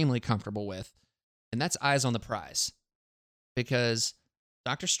extremely comfortable with, and that's Eyes on the Prize. Because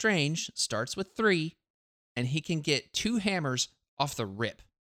Doctor Strange starts with 3, and he can get 2 hammers off the rip.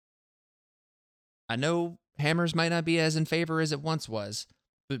 I know hammers might not be as in favor as it once was,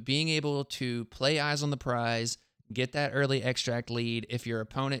 but being able to play Eyes on the Prize, get that early extract lead, if your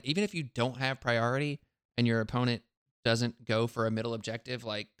opponent, even if you don't have priority and your opponent doesn't go for a middle objective,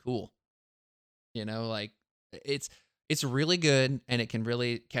 like, cool. You know, like, it's really good, and it can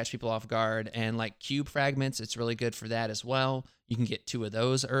really catch people off guard. And like cube fragments, it's really good for that as well. You can get 2 of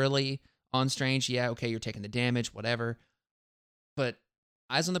those early on Strange. Yeah, okay, you're taking the damage, whatever. But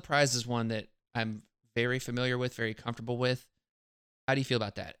Eyes on the Prize is one that I'm very familiar with, very comfortable with. How do you feel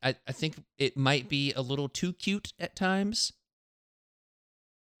about that? I think it might be a little too cute at times.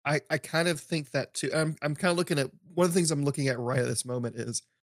 I kind of think that too. I'm kind of looking at one of the things I'm looking at right at this moment is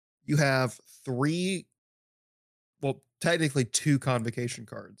you have 3, well, technically 2 convocation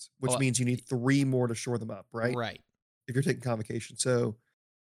cards, which Well, means you need 3 more to shore them up, right? Right. If you're taking convocation. So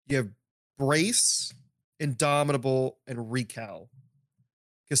you have Brace, Indomitable, and Recal.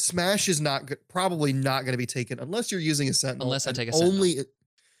 Because Smash is probably not going to be taken unless you're using a Sentinel. Unless I and take a Sentinel.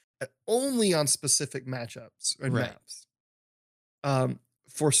 only on specific matchups and Right. maps.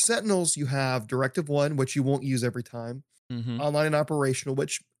 For Sentinels, you have Directive 1, which you won't use every time. Mm-hmm. Online and Operational,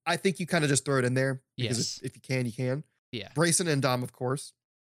 which I think you kind of just throw it in there because Yes. if you can, you can. Yeah. Brace and Dom, of course.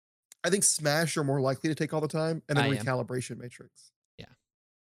 I think Smash are more likely to take all the time, and then I am. Recalibration Matrix. Yeah.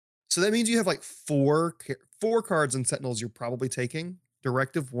 So that means you have like 4 cards in Sentinels you're probably taking.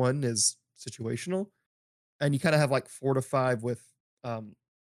 Directive 1 is situational, and you kind of have like 4 to 5 with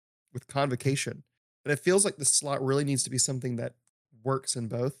Convocation. But it feels like the slot really needs to be something that works in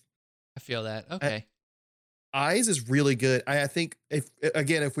both. I feel that. Okay. Eyes is really good. I think if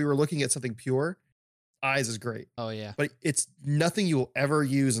we were looking at something pure, Eyes is great. Oh yeah. But it's nothing you will ever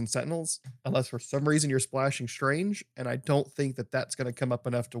use in Sentinels unless for some reason you're splashing Strange, and I don't think that that's going to come up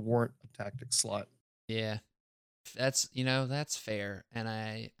enough to warrant a tactic slot. Yeah. That's fair, and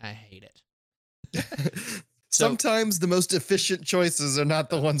I hate it. Sometimes the most efficient choices are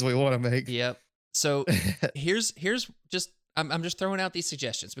not the ones we want to make. Yep. So here's just I'm just throwing out these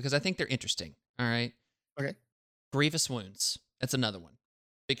suggestions because I think they're interesting. All right. Okay. Grievous Wounds. That's another one.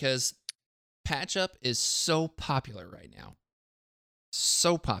 Because Patch Up is so popular right now.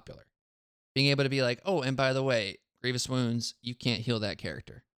 So popular. Being able to be like, oh, and by the way, Grievous Wounds, you can't heal that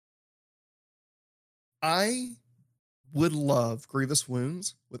character. I would love Grievous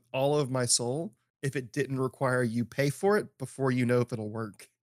Wounds with all of my soul if it didn't require you pay for it before you know if it'll work.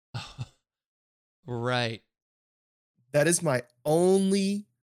 Right. That is my only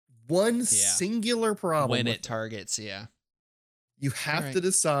singular problem. When it targets, yeah. You have to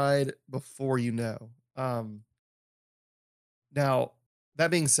decide before you know. Now,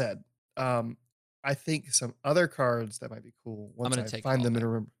 that being said, I think some other cards that might be cool once I find them and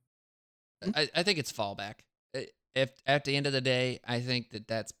remember. I think it's fallback. If at the end of the day, I think that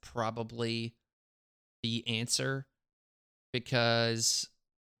that's probably the answer, because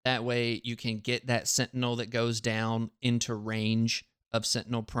that way you can get that Sentinel that goes down into range of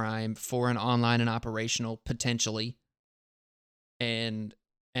Sentinel Prime for an online and operational potentially, and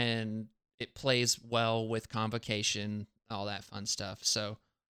it plays well with Convocation, all that fun stuff. So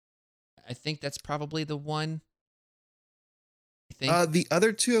I think that's probably the one. The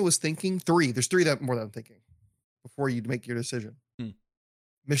other 2 I was thinking 3. There's 3 that I'm thinking before you make your decision.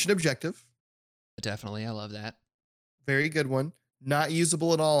 Mission Objective. Definitely, I love that. Very good one. Not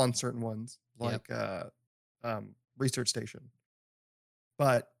usable at all on certain ones, like Research Station,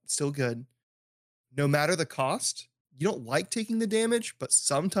 but still good. No matter the cost, you don't like taking the damage, but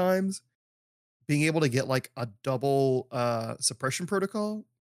sometimes being able to get like a double suppression protocol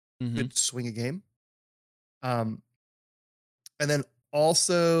could swing a game. And then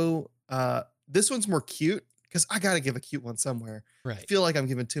also, this one's more cute because I got to give a cute one somewhere. Right. I feel like I'm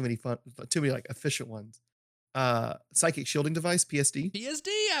giving too many like efficient ones. Psychic Shielding Device, PSD. PSD,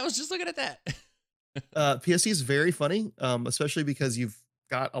 I was just looking at that. PSD is very funny, especially because you've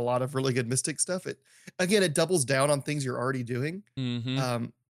got a lot of really good Mystic stuff. It doubles down on things you're already doing. Mm-hmm.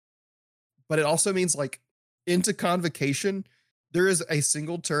 Um, but it also means like into Convocation, there is a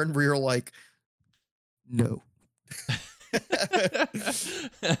single turn where you're like, no.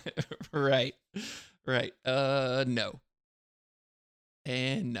 Right. Right. No.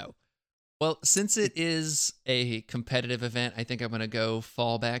 And no. Well, since it is a competitive event, I think I'm going to go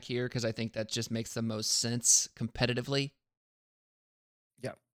fallback here because I think that just makes the most sense competitively.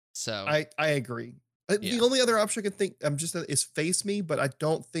 Yeah. So, I agree. yeah. The only other option I can think is Face Me, but I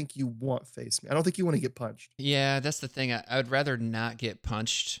don't think you want Face Me. I don't think you want to get punched. Yeah, that's the thing. I would rather not get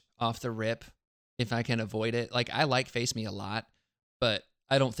punched off the rip if I can avoid it. Like, I like Face Me a lot, but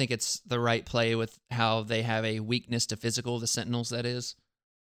I don't think it's the right play with how they have a weakness to physical, the Sentinels, that is.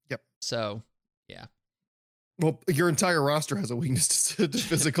 Yep. So, yeah. Well, your entire roster has a weakness to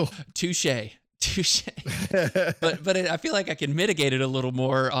physical. Touche. I feel like I can mitigate it a little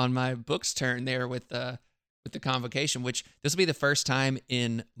more on my book's turn there with the Convocation, which this will be the first time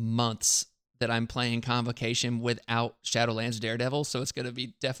in months that I'm playing Convocation without Shadowlands Daredevil. So it's going to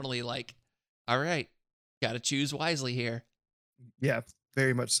be definitely like, all right, got to choose wisely here. Yeah,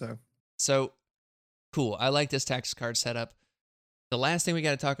 very much so. So cool. I like this tactics card setup. The last thing we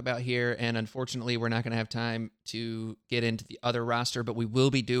got to talk about here, and unfortunately, we're not going to have time to get into the other roster, but we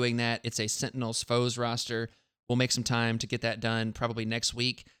will be doing that. It's a Sentinels Foes roster. We'll make some time to get that done probably next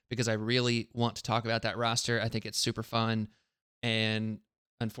week because I really want to talk about that roster. I think it's super fun. And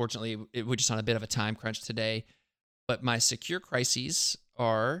unfortunately, we're just on a bit of a time crunch today. But my secure crises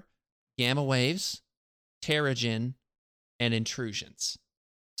are Gamma Waves, Terrigen, and Intrusions.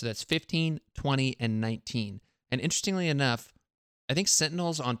 So that's 15, 20, and 19. And interestingly enough, I think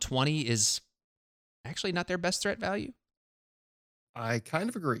Sentinels on 20 is actually not their best threat value. I kind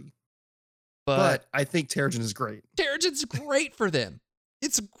of agree. But I think Terrigen is great. Terrigen's great for them.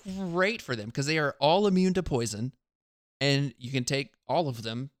 It's great for them because they are all immune to poison, and you can take all of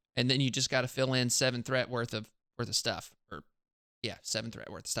them, and then you just got to fill in 7 threat worth of stuff. 7 threat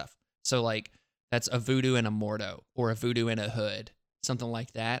worth of stuff. So like that's a Voodoo and a Mordo, or a Voodoo and a Hood. Something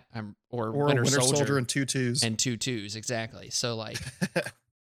like that, or Winter Soldier and 2/2s. And 2/2s, exactly. So like,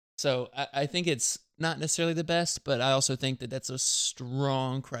 I think it's not necessarily the best, but I also think that that's a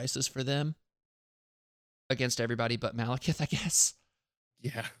strong crisis for them against everybody but Malekith, I guess.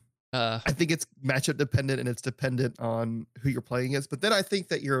 Yeah. I think it's matchup dependent and it's dependent on who you're playing against. But then I think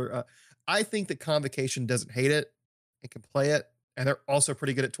that I think that Convocation doesn't hate it and can play it, and they're also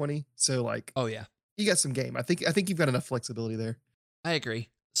pretty good at 20. So like, Oh yeah, you got some game. I think you've got enough flexibility there. I agree.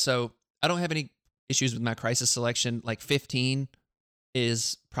 So I don't have any issues with my crisis selection. Like 15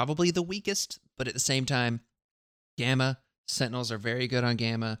 is probably the weakest, but at the same time, Gamma, Sentinels are very good on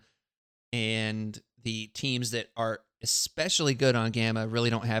Gamma, and the teams that are especially good on Gamma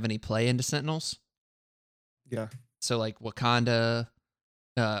really don't have any play into Sentinels. Yeah. So like Wakanda,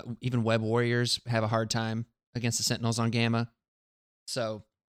 even Web Warriors have a hard time against the Sentinels on Gamma. So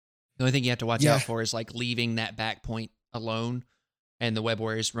the only thing you have to watch out for is like leaving that back point alone and the Web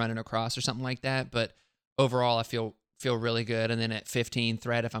Warriors running across or something like that. But overall, I feel really good. And then at 15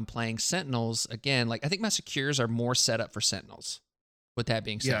 threat, if I'm playing Sentinels, again, like I think my secures are more set up for Sentinels, with that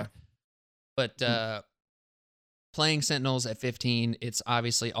being said. Yeah. But playing Sentinels at 15, it's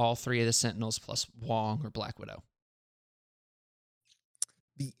obviously all 3 of the Sentinels plus Wong or Black Widow.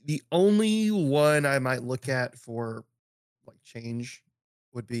 The only one I might look at for like change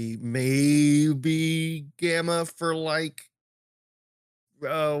would be maybe Gamma for like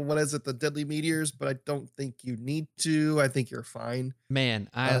what is it, the Deadly Meteors, but I don't think you need to. I think you're fine. Man,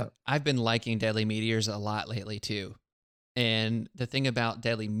 I've been liking Deadly Meteors a lot lately too. And the thing about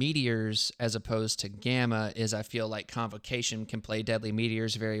Deadly Meteors as opposed to Gamma is I feel like Convocation can play Deadly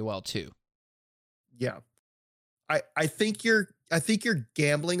Meteors very well too. Yeah. I think you're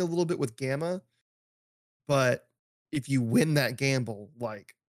gambling a little bit with Gamma, but if you win that gamble,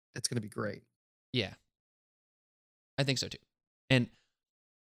 like it's going to be great. Yeah. I think so too. And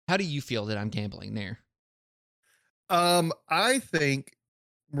how do you feel that I'm gambling there? I think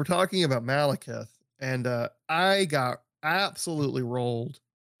we're talking about Malekith, and I got absolutely rolled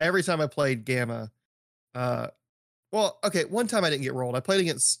every time I played Gamma. Well, okay, one time I didn't get rolled. I played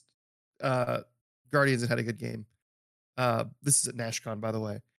against Guardians and had a good game. This is at NashCon, by the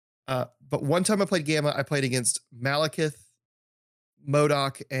way. But one time I played Gamma, I played against Malekith,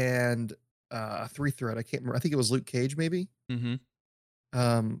 MODOK, and a 3-threat. I can't remember. I think it was Luke Cage, maybe. Mm-hmm.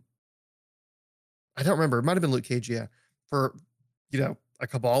 I don't remember. It might have been Luke Cage, yeah, for a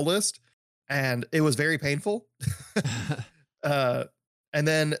Cabal list, and it was very painful. And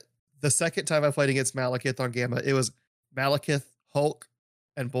then the second time I played against Malekith on Gamma, it was Malekith, Hulk,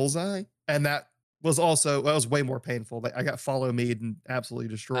 and Bullseye, and that was way more painful. I got follow me and absolutely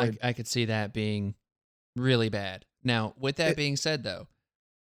destroyed. I could see that being really bad. Now, with that It, being said, though,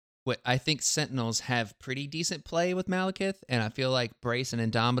 what I think Sentinels have pretty decent play with Malekith, and I feel like Brace and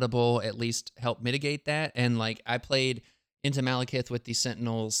Indomitable at least help mitigate that. And like I played into Malekith with the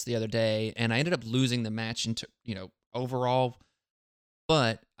Sentinels the other day, and I ended up losing the match into overall,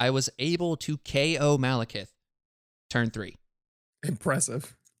 but I was able to KO Malekith turn 3.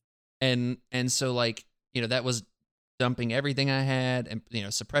 Impressive. And so like, that was dumping everything I had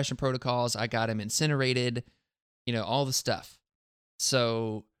and suppression protocols. I got him incinerated, all the stuff.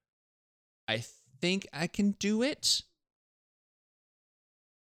 So I think I can do it.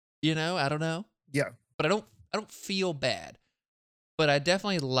 I don't know. Yeah. But I don't feel bad. But I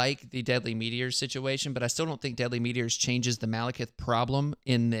definitely like the Deadly Meteors situation, but I still don't think Deadly Meteors changes the Malekith problem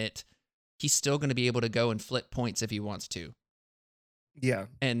in that he's still going to be able to go and flip points if he wants to. Yeah.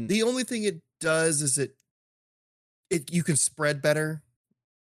 And the only thing it does is it you can spread better,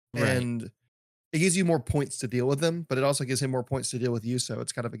 right. and it gives you more points to deal with them, but it also gives him more points to deal with you, so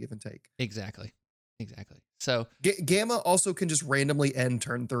it's kind of a give and take. Exactly. So Gamma also can just randomly end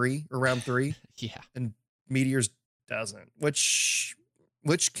turn 3 or round 3. Yeah. And Meteors doesn't, which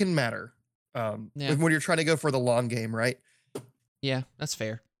can matter. Yeah. When you're trying to go for the long game, right? Yeah, that's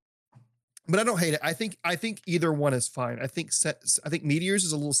fair. But I don't hate it. I think either one is fine. I think Meteors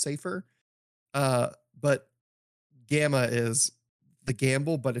is a little safer. But Gamma is the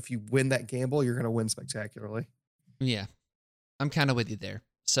gamble, but if you win that gamble, you're going to win spectacularly. Yeah. I'm kind of with you there.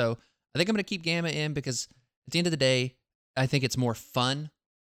 So I think I'm going to keep Gamma in because at the end of the day, I think it's more fun.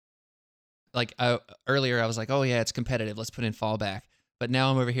 Like earlier, I was like, oh yeah, it's competitive. Let's put in fallback. But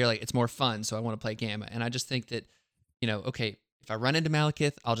now I'm over here like, it's more fun, so I want to play Gamma. And I just think that, okay, if I run into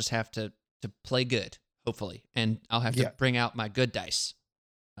Malekith, I'll just have to play good, hopefully. And I'll have to bring out my good dice.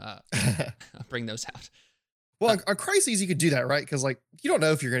 I'll bring those out. Well, on Crises, you could do that, right? Because like you don't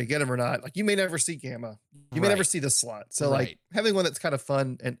know if you're going to get them or not. Like you may never see Gamma, you may never see this slot. So like having one that's kind of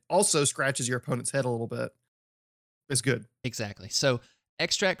fun and also scratches your opponent's head a little bit is good. Exactly. So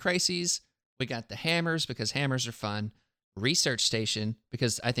Extract Crises, we got the hammers because hammers are fun. Research Station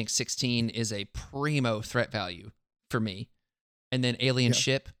because I think 16 is a primo threat value for me, and then Alien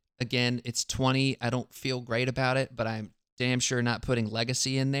Ship again. It's 20. I don't feel great about it, but I'm damn sure not putting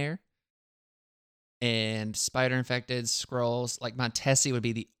Legacy in there. And Spider Infected, Scrolls, like Montesi would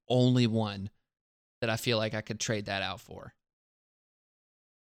be the only one that I feel like I could trade that out for.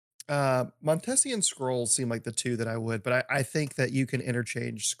 Montesi and Scrolls seem like the two that I would, but I think that you can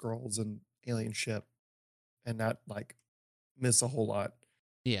interchange Scrolls and Alien Ship and not like miss a whole lot.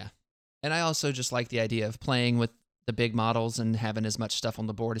 Yeah. And I also just like the idea of playing with the big models and having as much stuff on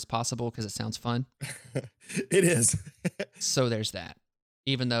the board as possible because it sounds fun. It is. So there's that.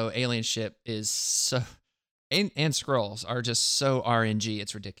 Even though Alien Ship is so, and Scrolls are just so RNG,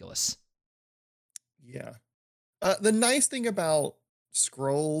 it's ridiculous. Yeah. The nice thing about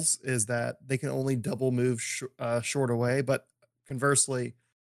Scrolls is that they can only double move short away, but conversely,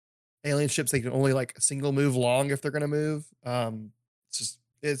 Alien Ships, they can only like single move long if they're going to move.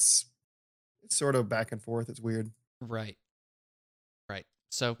 It's sort of back and forth. It's weird. Right.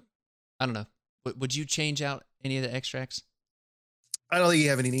 So I don't know. Would you change out any of the extracts? I don't think you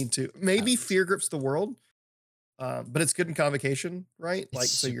have any need to. Maybe Fear Grips the World, but it's good in Convocation, right? Like,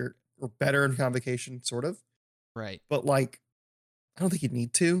 so you're better in Convocation, sort of. Right. But like, I don't think you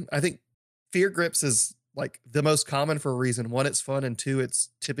need to. I think Fear Grips is like the most common for a reason. One, it's fun, and two, it's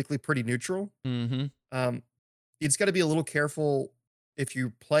typically pretty neutral. Mm-hmm. You just got to be a little careful if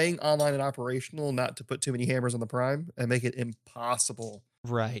you're playing online and operational, not to put too many hammers on the prime and make it impossible,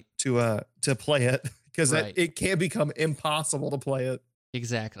 right, to play it, because it can become impossible to play it.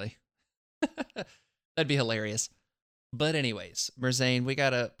 Exactly. That'd be hilarious. But anyways, Merzane, we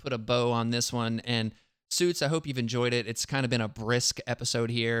gotta put a bow on this one. And Suits, I hope you've enjoyed it. It's kind of been a brisk episode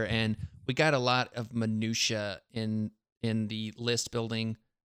here, and we got a lot of minutia in the list building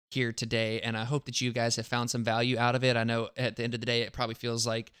here today, and I hope that you guys have found some value out of it. I know at the end of the day, it probably feels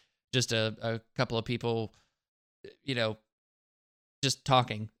like just a couple of people, just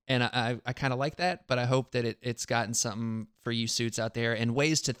talking, and I kind of like that, but I hope that it's gotten something for you Suits out there and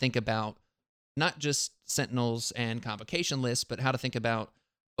ways to think about not just Sentinels and Convocation lists, but how to think about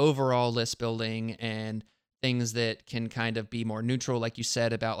overall list building and things that can kind of be more neutral, like you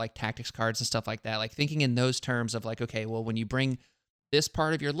said, about like tactics cards and stuff like that. Like thinking in those terms of like, okay, well, when you bring this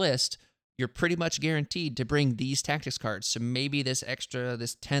part of your list, you're pretty much guaranteed to bring these tactics cards. So maybe this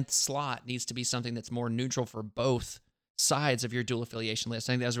 10th slot needs to be something that's more neutral for both sides of your dual affiliation list.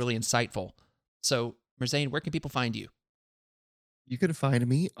 I think that was really insightful. So, Merzane, where can people find you? You can find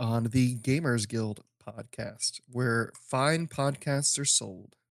me on the Gamers Guild podcast, where fine podcasts are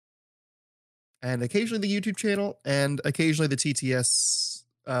sold, and occasionally the YouTube channel, and occasionally the TTS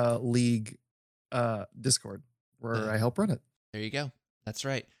League Discord, where Uh, I help run it. There you go. That's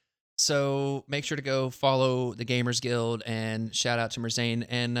right. So make sure to go follow the Gamers Guild and shout out to Merzane,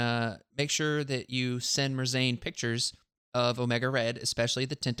 and make sure that you send Merzane pictures of Omega Red, especially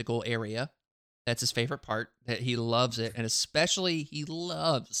the tentacle area. That's his favorite part. That he loves it, and especially he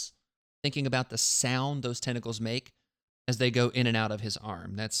loves thinking about the sound those tentacles make as they go in and out of his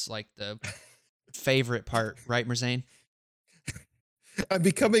arm. That's like the favorite part, right, Merzane? I'm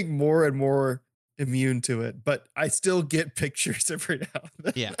becoming more and more immune to it, but I still get pictures every now and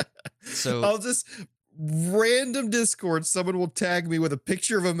then. Yeah. So I'll just random Discord, someone will tag me with a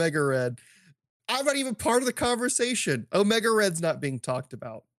picture of Omega Red. I'm not even part of the conversation. Omega Red's not being talked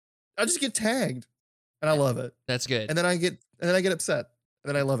about. I just get tagged, and I love it. that's good. And then I get upset,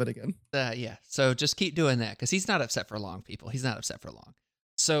 and then I love it again. Yeah. So just keep doing that because he's not upset for long, people. He's not upset for long.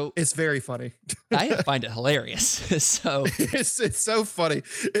 So It's very funny. I find it hilarious. So it's so funny.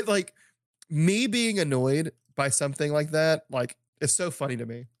 It like me being annoyed by something like that, like it's so funny to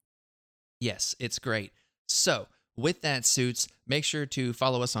me. yes, it's great. So with that, Suits, make sure to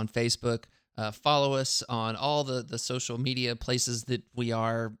follow us on Facebook. Follow us on all the social media places that we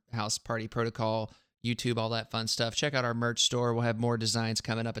are, House Party Protocol, YouTube, all that fun stuff. Check out our merch store. We'll have more designs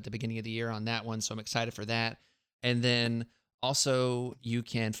coming up at the beginning of the year on that one, so I'm excited for that. And then also you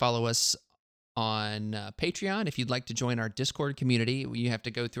can follow us on Patreon if you'd like to join our Discord community. You have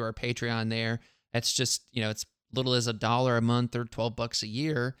to go through our Patreon there. That's just, it's little as $1 a month or $12 a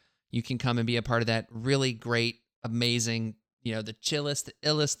year. You can come and be a part of that really great, amazing, the chillest, the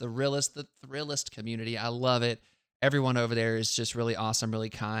illest, the realest, the thrillest community. I love it. Everyone over there is just really awesome, really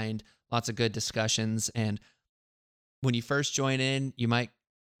kind, lots of good discussions. And when you first join in, you might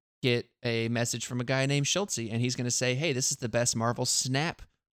get a message from a guy named Schultze, and he's going to say, hey, this is the best Marvel Snap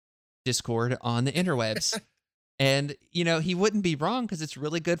Discord on the interwebs. And, he wouldn't be wrong because it's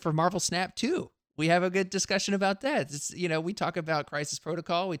really good for Marvel Snap too. We have a good discussion about that. It's, we talk about Crisis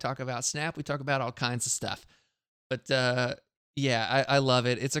Protocol, we talk about Snap, we talk about all kinds of stuff. But yeah, I love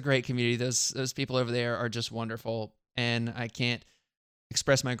it. It's a great community. Those people over there are just wonderful, and I can't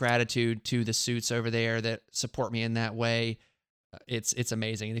express my gratitude to the Suits over there that support me in that way. It's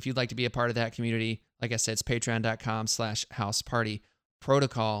amazing. And if you'd like to be a part of that community, like I said, it's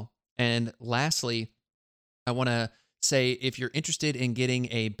patreon.com/housepartyprotocol. And lastly, I want to say if you're interested in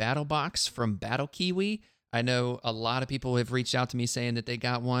getting a battle box from Battle Kiwi, I know a lot of people have reached out to me saying that they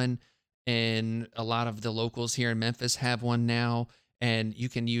got one, and a lot of the locals here in Memphis have one now, and you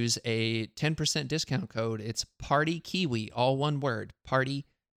can use a 10% discount code. It's Party Kiwi, all one word, Party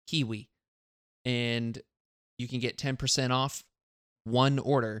Kiwi. And you can get 10% off one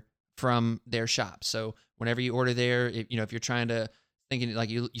order from their shop. So whenever you order there, if you're trying to thinking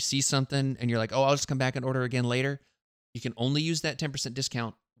like you see something and you're like, oh, I'll just come back and order again later, you can only use that 10%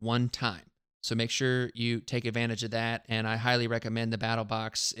 discount one time. So make sure you take advantage of that. And I highly recommend the Battle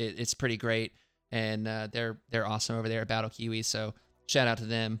Box. It's pretty great. And they're awesome over there at Battle Kiwi. So shout out to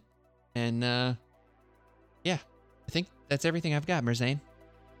them. And yeah, I think that's everything I've got, Merzane.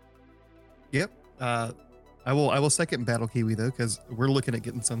 Yep. I will second Battle Kiwi though, because we're looking at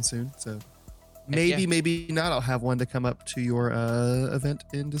getting some soon. So maybe not. I'll have one to come up to your event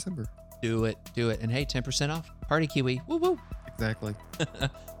in December. Do it. And hey, 10% off. Party Kiwi. Woo woo. Exactly.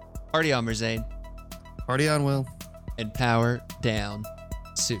 Party on, Merzane. Party on, Will. And power down,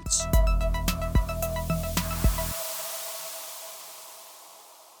 Suits.